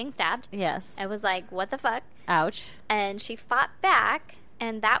up from being stabbed. Yes. And was like, what the fuck? Ouch. And she fought back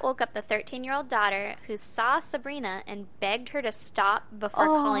And that woke up the 13-year-old daughter, who saw Sabrina and begged her to stop before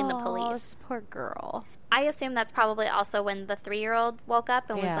calling the police. This poor girl. I assume that's probably also when the 3-year-old woke up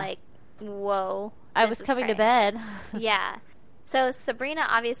and was like, whoa. I was coming to bed. Yeah. So Sabrina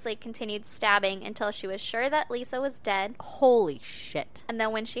obviously continued stabbing until she was sure that Lisa was dead. Holy shit. And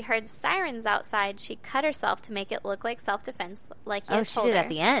then when she heard sirens outside, she cut herself to make it look like self-defense, like you had told her. She did at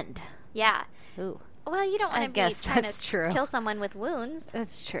the end. Yeah. Ooh. Well, you don't want to be trying to kill someone with wounds.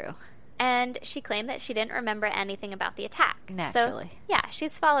 That's true. And she claimed that she didn't remember anything about the attack. Naturally. So, yeah,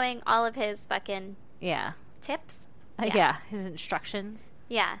 she's following all of his fucking tips. His instructions.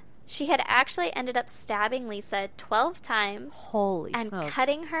 Yeah. She had actually ended up stabbing Lisa 12 times. Holy and smokes.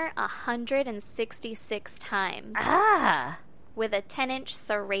 Cutting her 166 times. With a 10-inch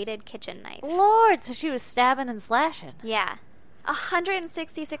serrated kitchen knife. Lord, so she was stabbing and slashing. Yeah.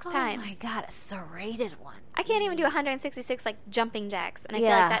 166 times. Oh my god, a serrated one. I can't even do 166 like jumping jacks, and I feel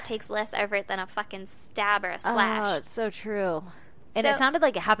like that takes less effort than a fucking stab or a slash. Oh, it's so true. And it sounded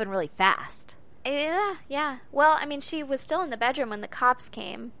like it happened really fast. Yeah. Well, I mean, she was still in the bedroom when the cops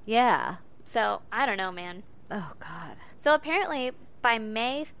came. Yeah. So, I don't know, man. Oh, God. So, apparently, by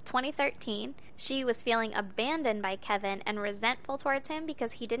May 2013, she was feeling abandoned by Kevin and resentful towards him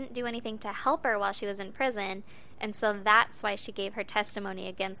because he didn't do anything to help her while she was in prison. And so that's why she gave her testimony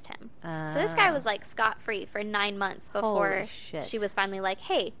against him. So this guy was like scot-free for 9 months before she was finally like,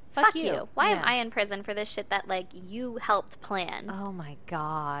 hey, fuck you. Why am I in prison for this shit that like you helped plan? Oh my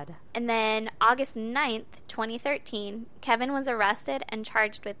God. And then August 9th, 2013, Kevin was arrested and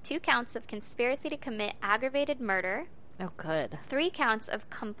charged with 2 counts of conspiracy to commit aggravated murder. Oh, good. 3 counts of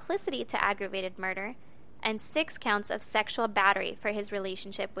complicity to aggravated murder. And 6 counts of sexual battery for his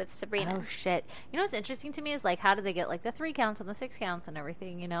relationship with Sabrina. Oh, shit. You know what's interesting to me is, like, how did they get, like, the 3 counts and the 6 counts and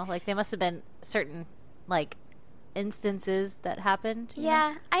everything, you know? Like, they must have been certain, like, instances that happened.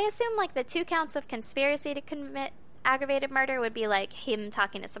 Yeah. I assume, like, the 2 counts of conspiracy to commit aggravated murder would be, like, him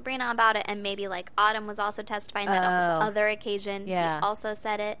talking to Sabrina about it, and maybe, like, Autumn was also testifying that on this other occasion he also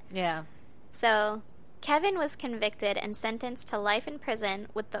said it. Yeah. So Kevin was convicted and sentenced to life in prison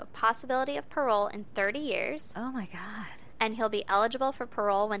with the possibility of parole in 30 years. Oh, my God. And he'll be eligible for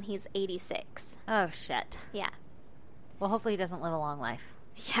parole when he's 86. Oh, shit. Yeah. Well, hopefully he doesn't live a long life.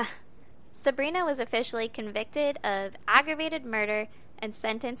 Yeah. Sabrina was officially convicted of aggravated murder and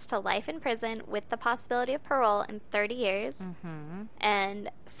sentenced to life in prison with the possibility of parole in 30 years. Mm-hmm. And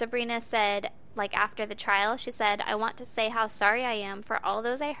Sabrina said, like, after the trial, she said, I want to say how sorry I am for all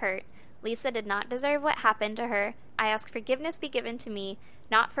those I hurt. Lisa did not deserve what happened to her. I ask forgiveness be given to me,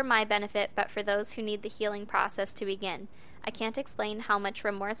 not for my benefit, but for those who need the healing process to begin. I can't explain how much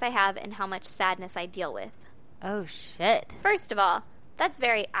remorse I have and how much sadness I deal with. Oh, shit. First of all, that's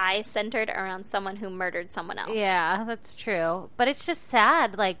very I-centered around someone who murdered someone else. Yeah, that's true. But it's just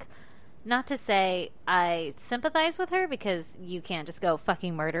sad, like, not to say I sympathize with her because you can't just go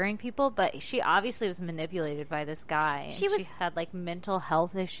fucking murdering people, but she obviously was manipulated by this guy. And she had, like, mental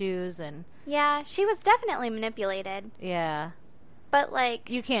health issues and... Yeah, she was definitely manipulated. Yeah. But, like...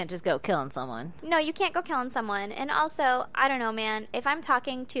 You can't just go killing someone. No, you can't go killing someone. And also, I don't know, man, if I'm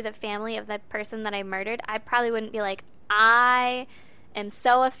talking to the family of the person that I murdered, I probably wouldn't be like, I am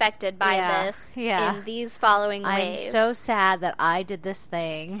so affected by this in these following ways. I'm so sad that I did this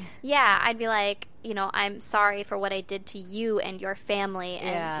thing. Yeah, I'd be like, you know, I'm sorry for what I did to you and your family.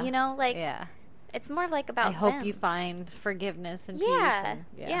 And, you know, like, it's more like about I hope you find forgiveness and peace.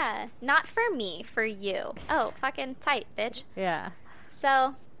 And, not for me, for you. Oh, fucking tight, bitch. Yeah.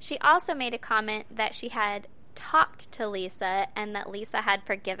 So, she also made a comment that she had talked to Lisa and that Lisa had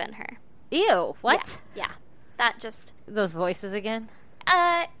forgiven her. Ew, what? Yeah. That just... Those voices again?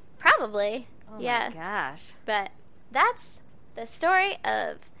 Probably. Oh my gosh. But that's the story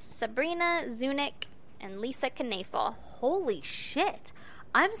of Sabrina Zunick and Lisa Knafel. Holy shit.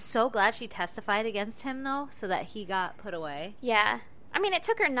 I'm so glad she testified against him, though, so that he got put away. Yeah. I mean, it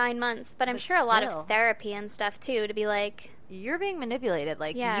took her 9 months, but I'm sure a lot of therapy and stuff, too, to be like... You're being manipulated.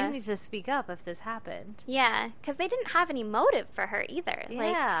 Like, you need to speak up if this happened. Yeah, because they didn't have any motive for her either. Yeah.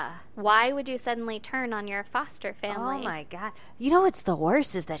 Like, why would you suddenly turn on your foster family? Oh, my God. You know what's the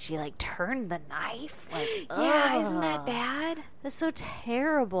worst is that she, like, turned the knife. Like, yeah, isn't that bad? That's so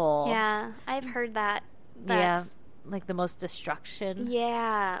terrible. Yeah, I've heard that. That's like the most destruction.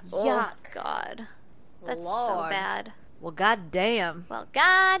 Yeah. Yuck. Oh, God. That's so bad. Well, goddamn. Well,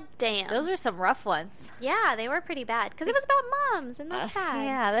 goddamn. Those are some rough ones. Yeah, they were pretty bad. Because it was about moms, and that's sad.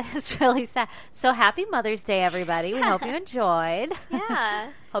 Yeah, that's really sad. So, happy Mother's Day, everybody. We hope you enjoyed.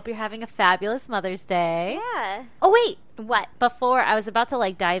 Yeah. Hope you're having a fabulous Mother's Day. Yeah. Oh, wait. What? Before, I was about to,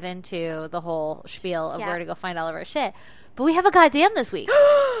 like, dive into the whole spiel of where to go find all of our shit. But we have a goddamn this week.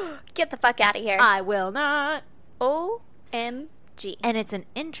 Get the fuck out of here. I will not. OMG. And it's an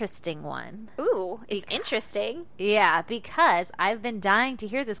interesting one. Ooh, it's interesting. Yeah, because I've been dying to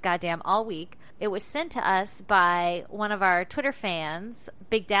hear this goddamn all week. It was sent to us by one of our Twitter fans,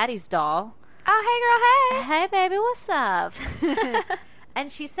 Big Daddy's doll. Oh, hey, girl, hey. Hey, baby, what's up?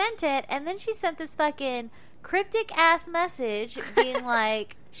 And she sent it, and then she sent this fucking cryptic-ass message being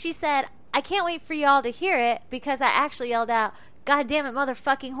like, she said, I can't wait for y'all to hear it because I actually yelled out, God damn it,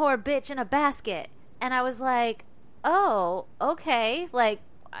 motherfucking whore bitch in a basket. And I was like, oh, okay. Like,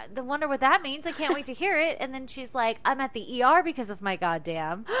 I wonder what that means. I can't wait to hear it. And then she's like, I'm at the ER because of my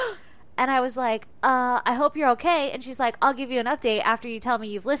goddamn. And I was like, I hope you're okay. And she's like, I'll give you an update after you tell me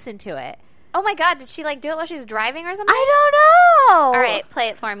you've listened to it. Oh my god, did she like do it while she was driving or something? I don't know. All right, play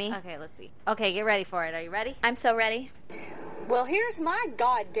it for me. Okay, let's see. Okay, get ready for it. Are you ready? I'm so ready. Well, here's my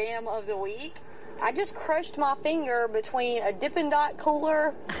goddamn of the week. I just crushed my finger between a Dippin' Dot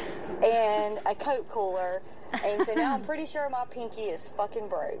cooler and a Coke cooler. And so now I'm pretty sure my pinky is fucking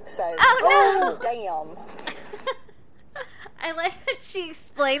broke. So, oh no! Damn. I like that she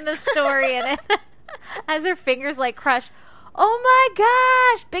explained the story in it as her fingers like crushed. Oh my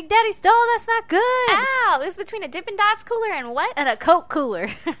gosh, Big Daddy's doll, that's not good. Ow, it was between a Dippin' Dots cooler and what? And a Coke cooler.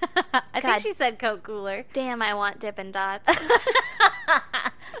 I think she said Coke cooler. Damn, I want Dippin' Dots.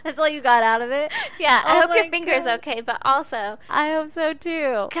 That's all you got out of it? Yeah, I Oh hope my your finger's God. okay, but also, I hope so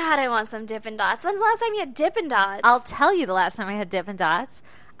too. God, I want some Dippin' Dots. When's the last time you had Dippin' Dots? I'll tell you the last time I had Dippin' Dots.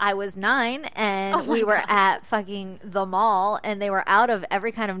 I was 9, and we were at fucking the mall, and they were out of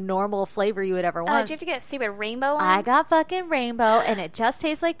every kind of normal flavor you would ever want. Did you have to get a stupid rainbow one? I got fucking rainbow, and it just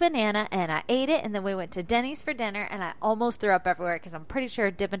tastes like banana, and I ate it, and then we went to Denny's for dinner, and I almost threw up everywhere, because I'm pretty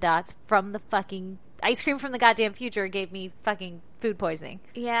sure Dippin' Dots from the fucking ice cream from the goddamn future gave me fucking food poisoning.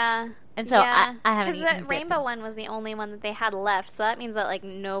 Yeah. And so I haven't eaten because the Dippin'. rainbow one was the only one that they had left, so that means that, like,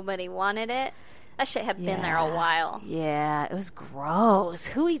 nobody wanted it. That shit had been there a while. Yeah, it was gross.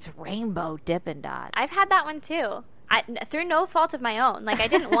 Who eats rainbow Dippin' Dots? I've had that one too. Through no fault of my own. Like, I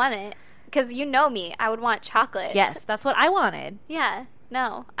didn't want it. Because you know me. I would want chocolate. Yes, that's what I wanted. Yeah.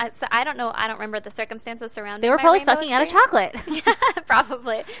 No. So I don't know. I don't remember the circumstances surrounding They were my probably rainbow fucking out of experience. chocolate. Yeah,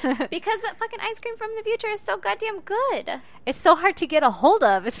 probably. Because that fucking ice cream from the future is so goddamn good. It's so hard to get a hold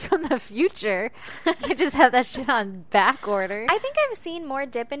of. It's from the future. You just have that shit on back order. I think I've seen more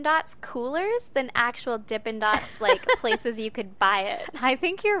Dippin' Dots coolers than actual Dippin' Dots, like, places you could buy it. I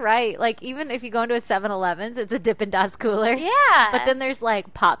think you're right. Like, even if you go into a 7-Eleven's, it's a Dippin' Dots cooler. Yeah. But then there's,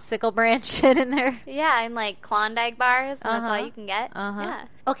 like, popsicle brand shit in there. Yeah, and, like, Klondike bars, and that's all you can get. Yeah.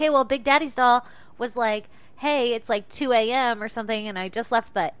 Okay, well, Big Daddy's doll was like, hey, it's like 2 a.m. or something, and I just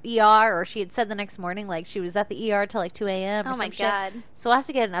left the ER, or she had said the next morning, like, she was at the ER till like 2 a.m. or Oh, my some shit. God. So I'll have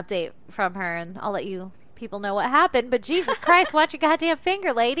to get an update from her, and I'll let you people know what happened. But Jesus Christ, watch your goddamn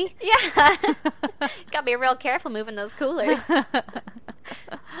finger, lady. Yeah. Gotta be real careful moving those coolers. Well,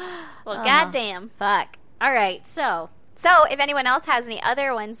 goddamn. Fuck. All right, so if anyone else has any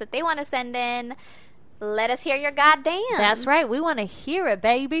other ones that they want to send in, let us hear your goddams. that's right. We want to hear it,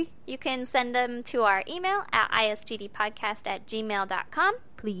 baby. You can send them to our email at isgdpodcast@gmail.com.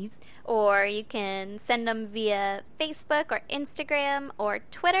 Please. Or you can send them via Facebook or Instagram or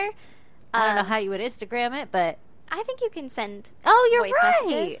Twitter. I don't know how you would Instagram it, but I think you can send you're voice right.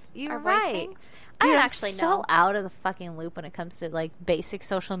 messages You're or voice right. things. Dude, I don't I'm actually so know. out of the fucking loop when it comes to like basic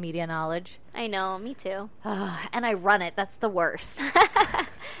social media knowledge. I know, me too. And I run it. That's the worst.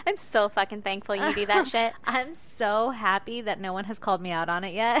 I'm so fucking thankful you do that shit. I'm so happy that no one has called me out on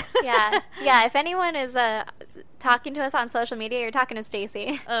it yet. Yeah. If anyone is talking to us on social media, you're talking to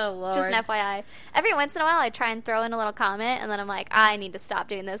Stacy. Oh, Lord. Just an FYI. Every once in a while, I try and throw in a little comment, and then I'm like, I need to stop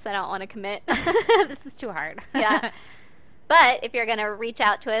doing this. I don't want to commit. This is too hard. Yeah. But if you're going to reach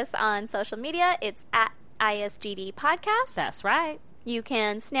out to us on social media, it's at ISGD Podcast. That's right. You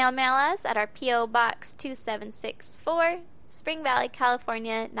can snail mail us at our P.O. Box 2764, Spring Valley,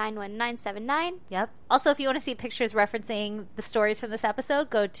 California 91979. Yep. Also, if you want to see pictures referencing the stories from this episode,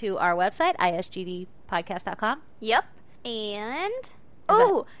 go to our website, isgdpodcast.com. Yep. And,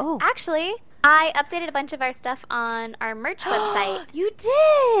 actually, I updated a bunch of our stuff on our merch website. You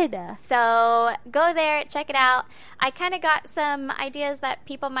did! So go there, check it out. I kind of got some ideas that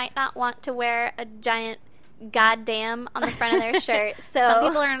people might not want to wear a giant goddamn on the front of their shirt. So some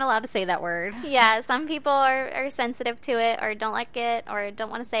people aren't allowed to say that word. Yeah, some people are sensitive to it or don't like it or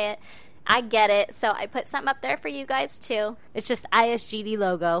don't want to say it. I get it. So I put something up there for you guys too. It's just ISGD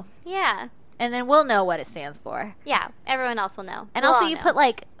logo. Yeah. And then we'll know what it stands for. Yeah, everyone else will know. And we'll also all you know. put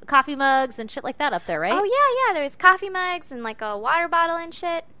like coffee mugs and shit like that up there, right? Oh, yeah. There's coffee mugs and like a water bottle and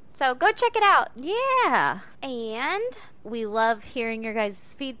shit. So go check it out. Yeah. And we love hearing your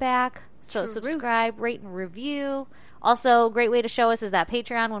guys' feedback. So subscribe, rate, and review. Also, great way to show us is that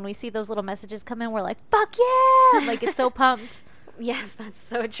Patreon. When we see those little messages come in, we're like, fuck yeah! Like, it's so pumped. Yes, that's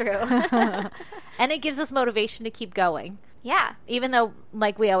so true. And it gives us motivation to keep going. Yeah. Even though,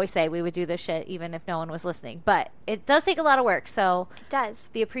 like we always say, we would do this shit even if no one was listening. But it does take a lot of work, so... It does.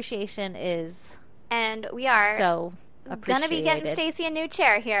 The appreciation is... And we are... So... Gonna be getting Stacey a new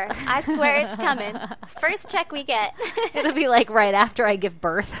chair here. I swear it's coming. First check we get. It'll be like right after I give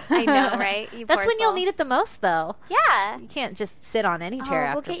birth. I know, right? That's when you'll need it the most, though. Yeah. You can't just sit on any chair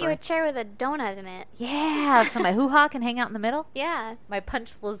after we'll get birth. you a chair with a donut in it. Yeah, so my hoo-ha can hang out in the middle. Yeah. My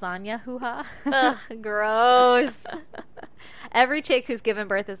punch lasagna hoo-ha. Ugh, gross. Every chick who's given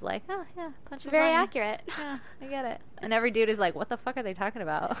birth is like, oh, yeah, punch lasagna. It's very accurate. Yeah, I get it. And every dude is like, what the fuck are they talking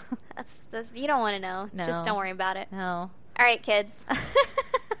about? That's you don't want to know. No. Just don't worry about it. No. All right, kids.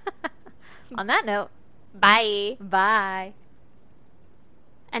 On that note, bye. Bye.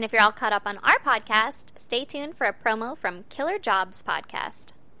 And if you're all caught up on our podcast, stay tuned for a promo from Killer Jobs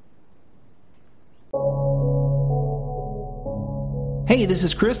Podcast. Hey, this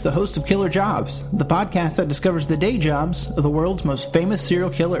is Chris, the host of Killer Jobs, the podcast that discovers the day jobs of the world's most famous serial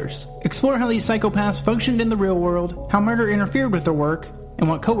killers. Explore how these psychopaths functioned in the real world, how murder interfered with their work, and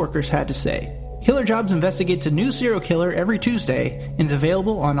what coworkers had to say. Killer Jobs investigates a new serial killer every Tuesday and is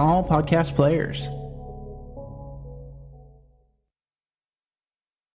available on all podcast players.